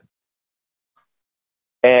up again.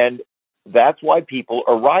 And that's why people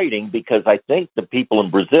are rioting, because I think the people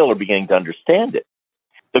in Brazil are beginning to understand it.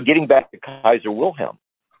 So getting back to Kaiser Wilhelm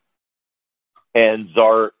and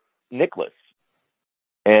Tsar Nicholas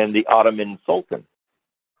and the Ottoman Sultan,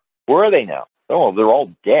 where are they now? Oh, they're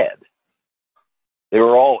all dead. They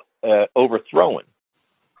were all overthrown.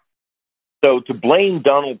 So to blame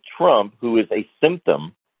Donald Trump, who is a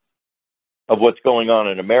symptom of what's going on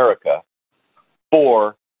in America,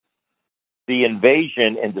 for the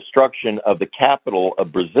invasion and destruction of the capital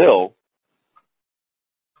of Brazil,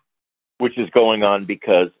 which is going on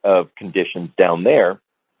because of conditions down there,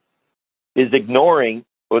 is ignoring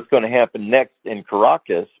what's going to happen next in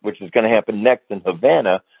Caracas, which is going to happen next in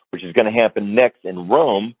Havana, which is going to happen next in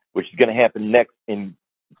Rome, which is going to happen next in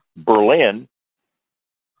Berlin,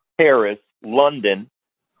 Paris, London,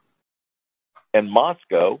 and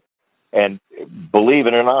Moscow, and believe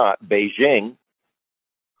it or not, Beijing.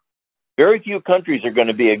 Very few countries are going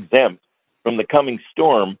to be exempt from the coming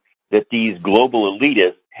storm that these global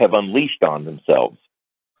elitists have unleashed on themselves.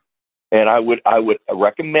 And I would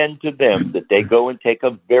recommend to them that they go and take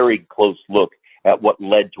a very close look at what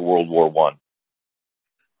led to World War I.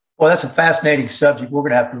 Well, that's a fascinating subject. We're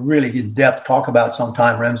going to have to really get in depth talk about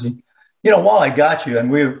sometime, Ramsey. You know, while I got you,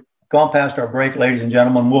 and we've gone past our break, ladies and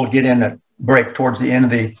gentlemen, we'll get in the break towards the end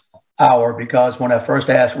of the hour, because when I first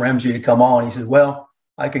asked Ramsey to come on, he said, well,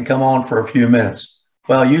 I can come on for a few minutes.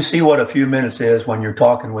 Well, you see what a few minutes is when you're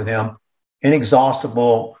talking with him.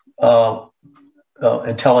 Inexhaustible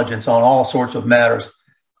intelligence on all sorts of matters.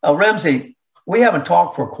 Ramsey, we haven't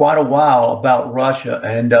talked for quite a while about Russia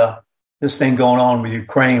and this thing going on with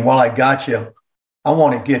Ukraine. While I got you, I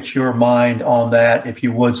want to get your mind on that, if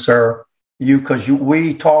you would, sir.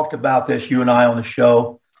 We talked about this, you and I, on the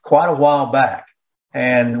show quite a while back,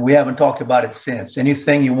 and we haven't talked about it since.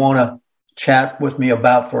 Anything you want to chat with me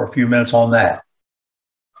about for a few minutes on that?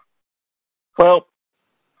 Well,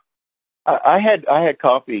 I had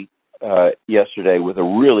coffee yesterday with a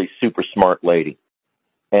really super smart lady,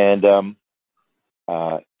 and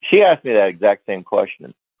she asked me that exact same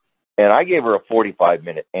question, and I gave her a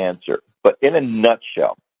 45-minute answer. But in a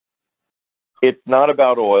nutshell, it's not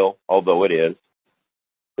about oil, although it is.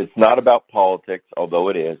 It's not about politics, although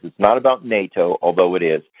it is. It's not about NATO, although it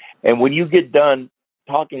is. And when you get done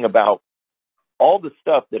talking about all the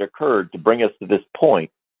stuff that occurred to bring us to this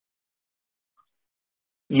point,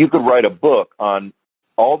 you could write a book on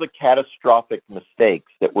all the catastrophic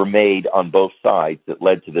mistakes that were made on both sides that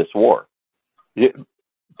led to this war.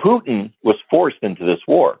 Putin was forced into this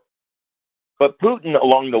war. But Putin,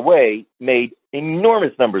 along the way, made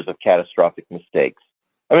enormous numbers of catastrophic mistakes.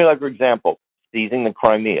 I mean, like, for example, seizing the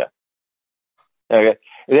Crimea. Okay.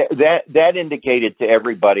 That indicated to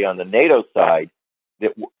everybody on the NATO side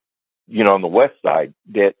that, you know, on the West side,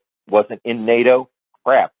 that wasn't in NATO,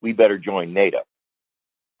 crap, we better join NATO.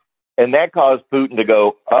 And that caused Putin to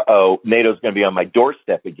go, NATO's going to be on my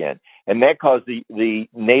doorstep again. And that caused the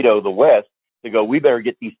NATO, the West, to go, we better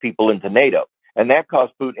get these people into NATO. And that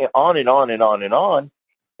caused Putin on and on and on and on.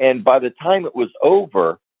 And by the time it was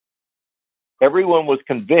over, everyone was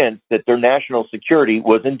convinced that their national security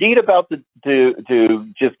was indeed about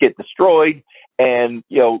to just get destroyed. And,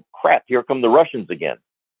 crap, here come the Russians again.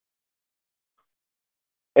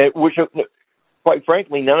 Which, quite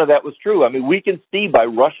frankly, none of that was true. I mean, we can see by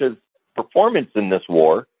Russia's performance in this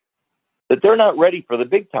war that they're not ready for the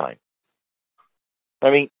big time. I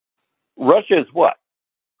mean, Russia is what?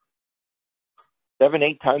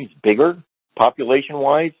 7-8 times bigger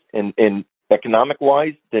population-wise and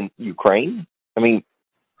economic-wise than Ukraine. I mean,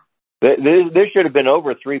 this should have been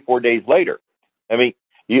over 3-4 days later. I mean,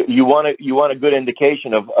 you want a good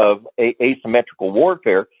indication of asymmetrical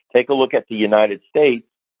warfare? Take a look at the United States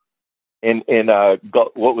in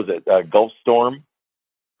what was it, Gulf Storm,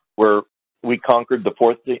 where we conquered the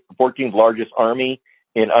 14th largest army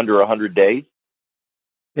in under 100 days.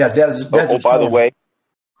 Yeah, Desert by Storm. the way,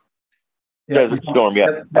 Yeah, Desert Storm.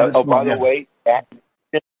 Yeah. Desert Storm, by the yeah. way, that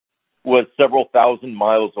was several thousand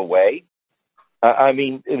miles away. I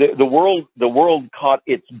mean, the world caught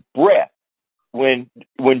its breath when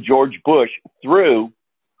George Bush threw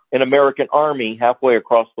an American army halfway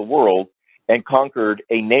across the world and conquered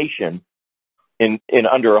a nation in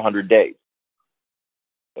under 100 days.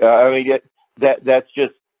 I mean, that's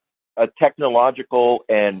just a technological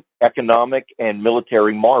and economic and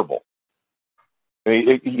military marvel. I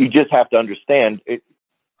mean, you just have to understand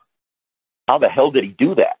how the hell did he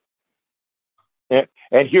do that?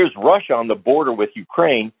 And here's Russia on the border with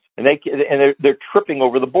Ukraine, and they're tripping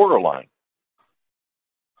over the borderline.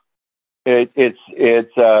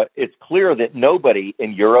 It's clear that nobody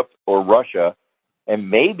in Europe or Russia, and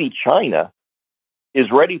maybe China,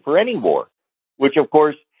 is ready for any war. Which, of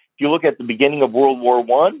course, if you look at the beginning of World War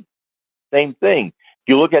I, same thing. If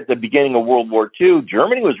you look at the beginning of World War II,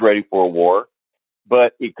 Germany was ready for a war,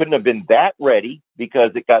 but it couldn't have been that ready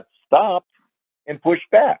because it got stopped and pushed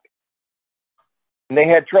back. And they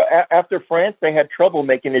had after France, they had trouble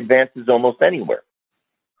making advances almost anywhere.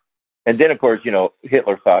 And then, of course,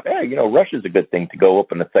 Hitler thought, Russia's a good thing to go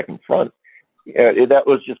open a second front. That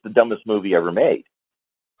was just the dumbest movie ever made.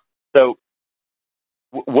 So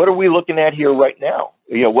what are we looking at here right now?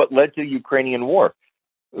 What led to the Ukrainian war?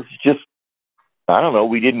 It's just, I don't know,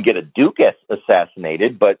 we didn't get a Duke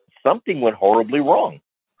assassinated, but something went horribly wrong.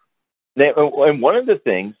 And one of the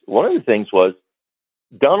things was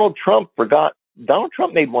Donald Trump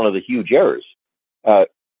made one of the huge errors.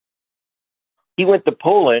 He went to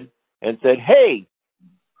Poland and said, "Hey,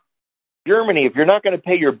 Germany, if you're not going to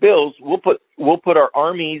pay your bills, we'll put our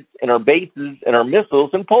armies and our bases and our missiles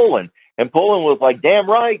in Poland." And Poland was like, "Damn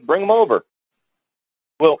right, bring them over."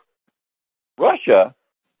 Well, Russia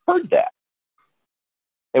heard that,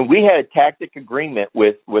 and we had a tacit agreement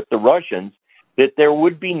with the Russians that there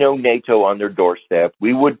would be no NATO on their doorstep.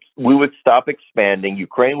 We would stop expanding.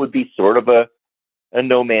 Ukraine would be sort of a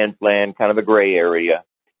no man's land, kind of a gray area.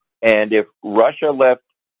 And if Russia left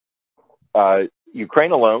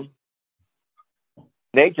Ukraine alone,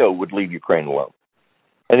 NATO would leave Ukraine alone.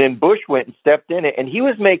 And then Bush went and stepped in it, and he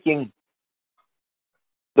was making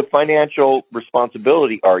the financial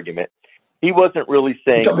responsibility argument. He wasn't really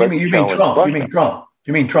saying, You mean Trump?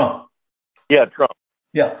 You mean Trump? Yeah, Trump.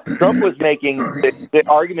 Yeah. Trump was making the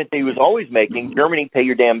argument that he was always making: Germany, pay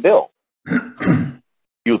your damn bill.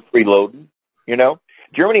 You freeloading,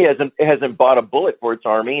 Germany hasn't bought a bullet for its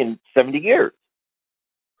army in 70 years,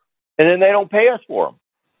 and then they don't pay us for them.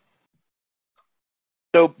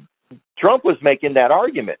 So Trump was making that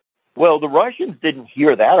argument. Well, the Russians didn't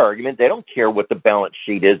hear that argument. They don't care what the balance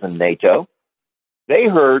sheet is in NATO. They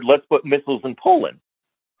heard, let's put missiles in Poland.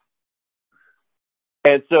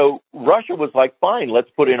 And so Russia was like, fine, let's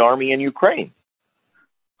put an army in Ukraine.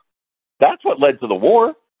 That's what led to the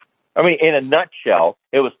war. I mean, in a nutshell,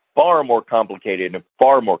 it was far more complicated and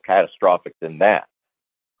far more catastrophic than that.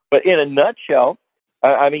 But in a nutshell,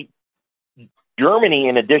 Germany,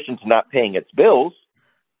 in addition to not paying its bills,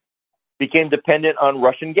 became dependent on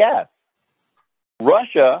Russian gas.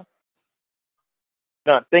 Russia,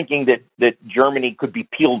 not thinking that Germany could be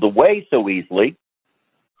peeled away so easily,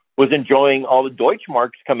 was enjoying all the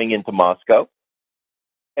Deutschmarks coming into Moscow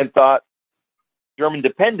and thought German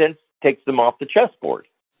dependence takes them off the chessboard.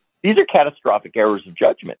 These are catastrophic errors of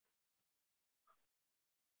judgment.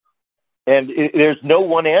 And there's no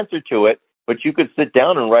one answer to it, but you could sit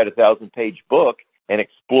down and write a 1,000-page book and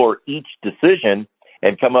explore each decision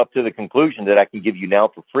and come up to the conclusion that I can give you now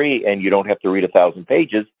for free, and you don't have to read 1,000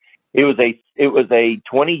 pages. It was a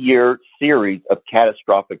 20-year series of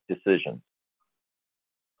catastrophic decisions.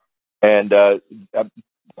 And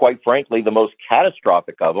quite frankly, the most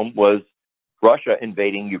catastrophic of them was Russia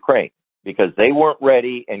invading Ukraine, because they weren't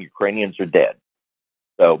ready and Ukrainians are dead.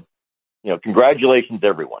 So, congratulations,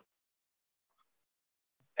 everyone.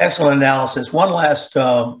 Excellent analysis. One last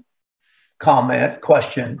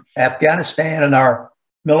question. Afghanistan and our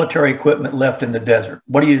military equipment left in the desert.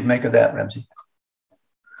 What do you make of that, Ramsey?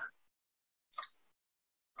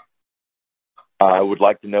 I would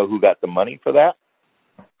like to know who got the money for that.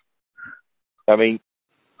 I mean,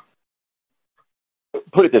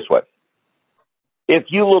 put it this way. If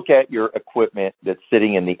you look at your equipment that's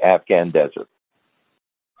sitting in the Afghan desert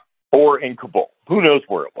or in Kabul, who knows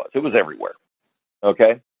where it was? It was everywhere.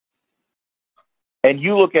 Okay? And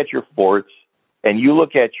you look at your forts and you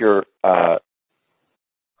look at your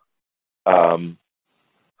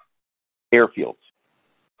airfields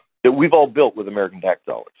that we've all built with American tax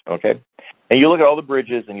dollars, okay? And you look at all the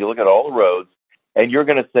bridges and you look at all the roads, and you're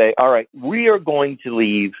going to say, all right, we are going to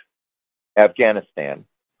leave Afghanistan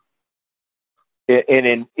in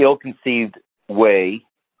an ill-conceived way.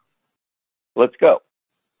 Let's go.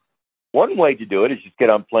 One way to do it is just get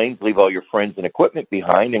on planes, leave all your friends and equipment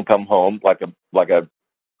behind, and come home like a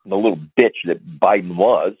little bitch that Biden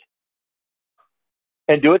was,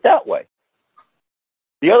 and do it that way.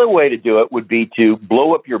 The other way to do it would be to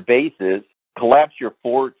blow up your bases, collapse your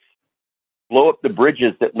forts, blow up the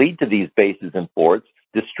bridges that lead to these bases and forts,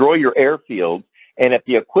 destroy your airfields, and if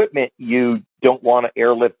the equipment you don't want to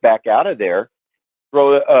airlift back out of there,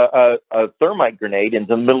 throw a thermite grenade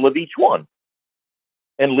into the middle of each one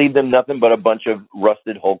and leave them nothing but a bunch of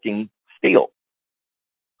rusted, hulking steel.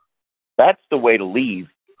 That's the way to leave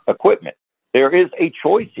equipment. There is a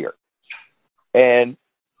choice here. And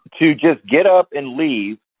to just get up and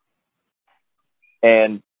leave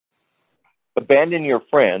and abandon your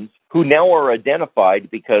friends who now are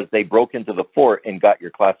identified because they broke into the fort and got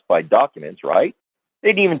your classified documents, right? They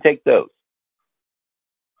didn't even take those.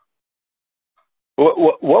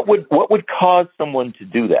 What would cause someone to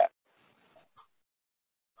do that?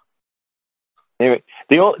 Anyway,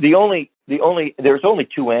 there's only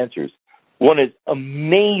two answers. One is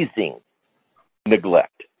amazing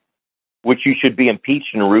neglect, which you should be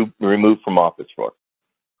impeached and removed from office for.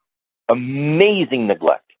 Amazing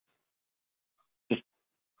neglect. Just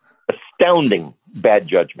astounding bad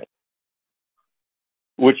judgment,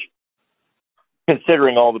 which,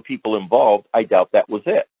 considering all the people involved, I doubt that was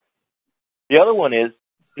it. The other one is,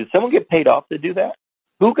 did someone get paid off to do that?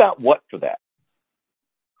 Who got what for that?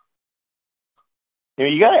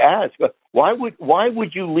 You got to ask, why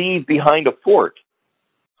would you leave behind a fort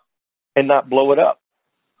and not blow it up?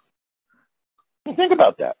 Think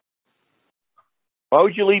about that. Why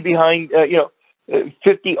would you leave behind,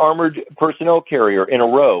 50 armored personnel carrier in a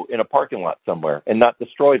row in a parking lot somewhere and not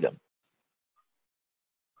destroy them?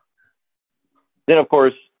 Then, of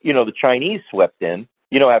course, the Chinese swept in.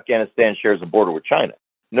 Afghanistan shares a border with China.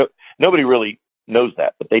 Nobody really knows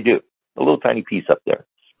that, but they do. A little tiny piece up there.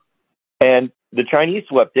 And the Chinese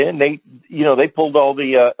swept in. They pulled all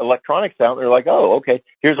the electronics out. And they're like, oh, okay,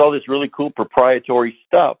 here's all this really cool proprietary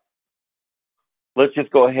stuff. Let's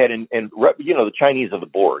just go ahead and the Chinese are the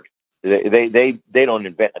Borg. They don't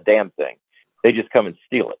invent a damn thing. They just come and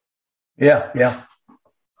steal it. Yeah.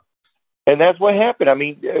 And that's what happened. I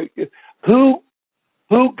mean, who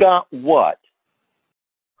got what?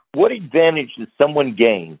 What advantage did someone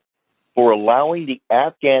gain for allowing the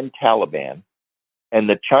Afghan Taliban and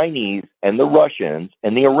the Chinese and the Russians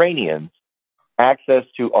and the Iranians access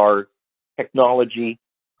to our technology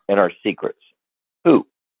and our secrets? Who?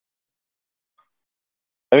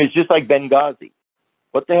 I mean, it's just like Benghazi.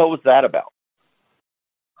 What the hell was that about?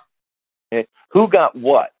 Who got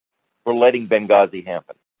what for letting Benghazi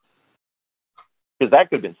happen? Because that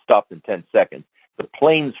could have been stopped in 10 seconds. The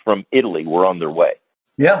planes from Italy were on their way.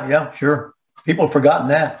 Yeah, sure. People have forgotten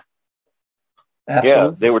that. Absolutely.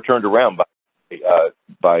 Yeah, they were turned around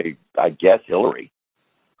by I guess, Hillary.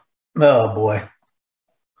 Oh, boy.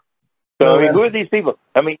 So, who are these people?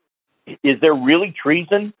 I mean, is there really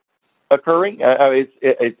treason occurring?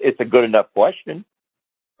 It's a good enough question.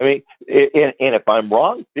 I mean, and if I'm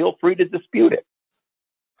wrong, feel free to dispute it.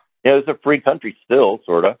 It's a free country still,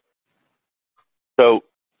 sort of. So,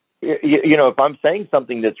 if I'm saying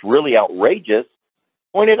something that's really outrageous,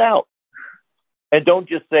 point it out. And don't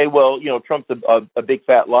just say, well, Trump's a big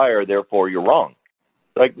fat liar, therefore you're wrong.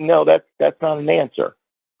 Like, no, that's not an answer.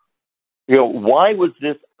 Why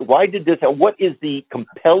did this, what is the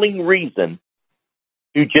compelling reason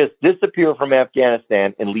to just disappear from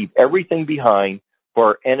Afghanistan and leave everything behind for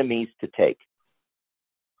our enemies to take?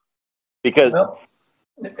 Because Well,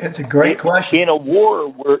 it's a great question. in a war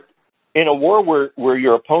where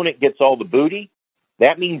your opponent gets all the booty,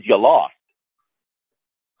 that means you lost.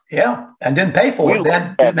 Yeah, and didn't pay for it.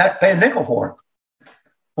 Then didn't have to pay a nickel for it.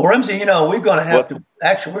 Well, Ramsey, we're going to have to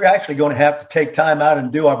we're actually going to have to take time out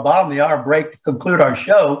and do our bottom of the hour break to conclude our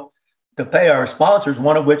show to pay our sponsors,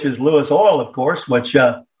 one of which is Lewis Oil, of course, which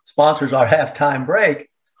sponsors our halftime break.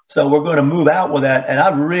 So we're going to move out with that. And I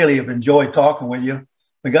really have enjoyed talking with you.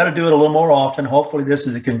 We got to do it a little more often. Hopefully this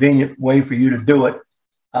is a convenient way for you to do it.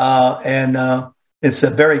 And it's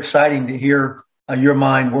very exciting to hear your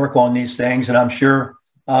mind work on these things. And I'm sure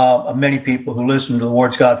many people who listen to the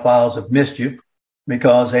Ward Scott Files have missed you,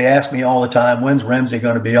 because they ask me all the time, when's Ramsey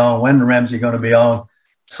going to be on? When's Ramsey going to be on?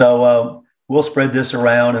 So we'll spread this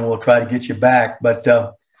around and we'll try to get you back. But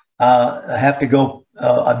I have to go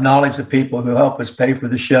acknowledge the people who help us pay for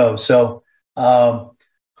the show. So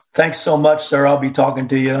thanks so much, sir. I'll be talking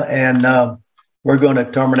to you. And we're going to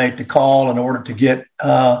terminate the call in order to get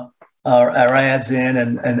our ads in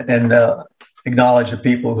and acknowledge the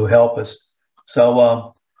people who help us.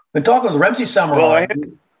 So been talking with Ramsey Samurai.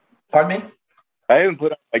 Pardon me? I haven't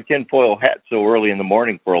put on my tinfoil hat so early in the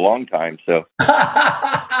morning for a long time. So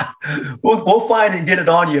we'll find and get it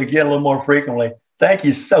on you again a little more frequently. Thank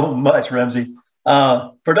you so much, Ramsey.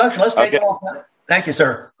 Production, let's take off now. Thank you,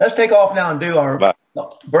 sir. Let's take off now and do our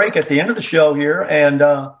break at the end of the show here, and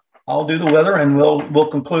I'll do the weather, and we'll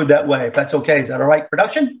conclude that way, if that's okay. Is that all right,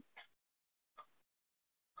 production?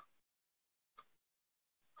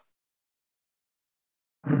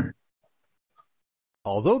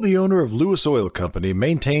 Although the owner of Lewis Oil Company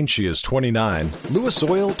maintains she is 29, Lewis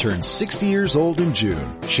Oil turns 60 years old in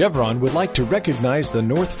June. Chevron would like to recognize the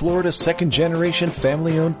North Florida second-generation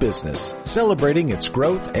family-owned business, celebrating its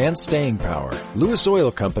growth and staying power. Lewis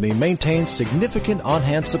Oil Company maintains significant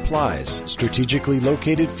on-hand supplies, strategically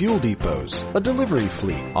located fuel depots, a delivery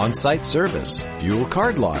fleet, on-site service, fuel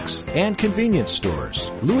card locks, and convenience stores.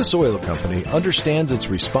 Lewis Oil Company understands its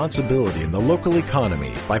responsibility in the local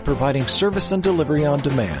economy by providing service and delivery on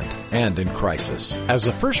demand and in crisis. As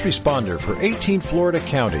a first responder for 18 Florida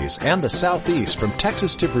counties and the Southeast from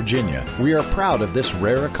Texas to Virginia, we are proud of this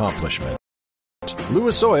rare accomplishment.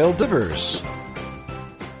 Lewis Oil Diverse.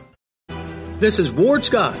 This is Ward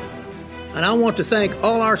Scott, and I want to thank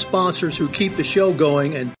all our sponsors who keep the show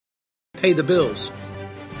going and pay the bills.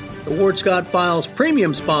 The Ward Scott Files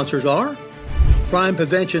premium sponsors are Crime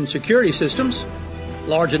Prevention Security Systems,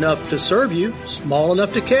 large enough to serve you, small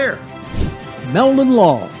enough to care. Meldon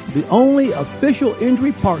Law, the only official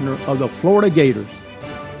injury partner of the Florida Gators.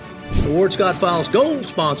 The Ward Scott Files Gold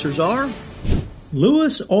sponsors are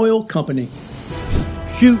Lewis Oil Company,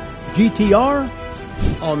 Shoot GTR,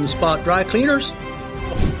 On the Spot Dry Cleaners,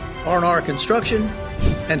 R&R Construction,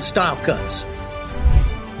 and Style Cuts.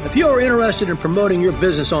 If you are interested in promoting your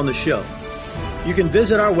business on the show, you can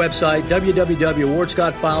visit our website,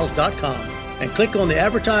 www.wardscottfiles.com, and click on the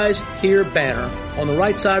Advertise Here banner on the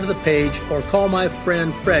right side of the page, or call my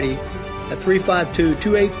friend Freddie at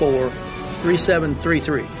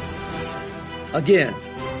 352-284-3733. Again,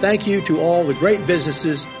 thank you to all the great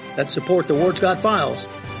businesses that support the Ward Scott Files.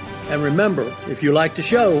 And remember, if you like the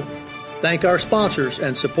show, thank our sponsors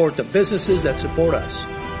and support the businesses that support us.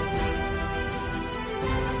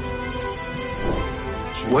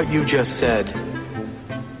 What you just said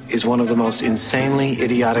is one of the most insanely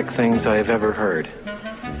idiotic things I have ever heard.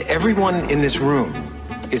 Everyone in this room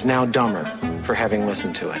is now dumber for having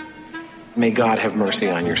listened to it. May God have mercy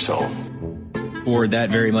on your soul. Ward, that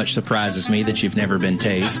very much surprises me that you've never been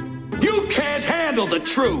tased. You can't handle the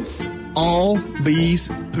truth. All bees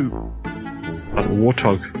poop.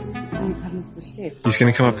 Warthog. He's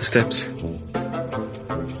going to come up the steps.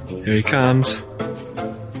 Here he comes.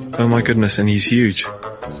 Oh my goodness, and he's huge.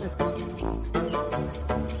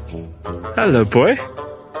 Hello, boy.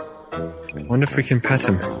 Wonder if we can pet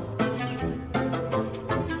him.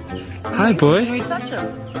 Hi, boy. Can we touch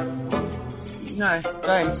him? No,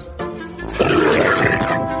 don't.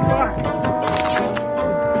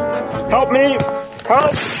 Help me!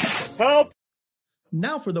 Help! Help!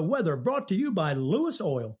 Now for the weather, brought to you by Lewis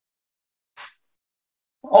Oil.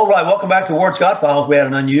 All right, welcome back to Ward Scott Files. We had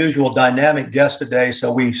an unusual dynamic guest today,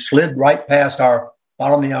 so we slid right past our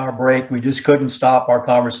bottom of the hour break. We just couldn't stop our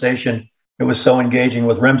conversation. It was so engaging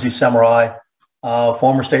with Ramsey Samurai,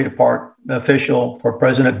 former State Department official for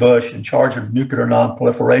President Bush in charge of nuclear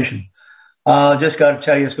nonproliferation. Just got to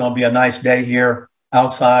tell you, it's going to be a nice day here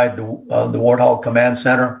outside the Warthog Command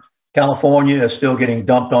Center. California is still getting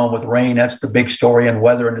dumped on with rain. That's the big story in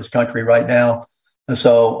weather in this country right now. And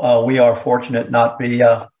so we are fortunate not be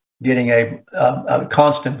getting a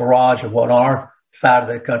constant barrage of what are side of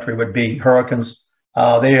the country would be hurricanes.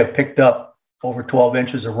 They have picked up over 12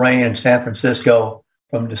 inches of rain in San Francisco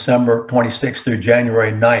from December 26th through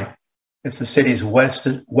January 9th. It's the city's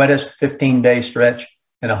wettest 15-day stretch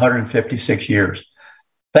in 156 years.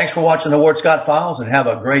 Thanks for watching the Ward Scott Files, and have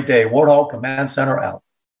a great day. Warthog Command Center out.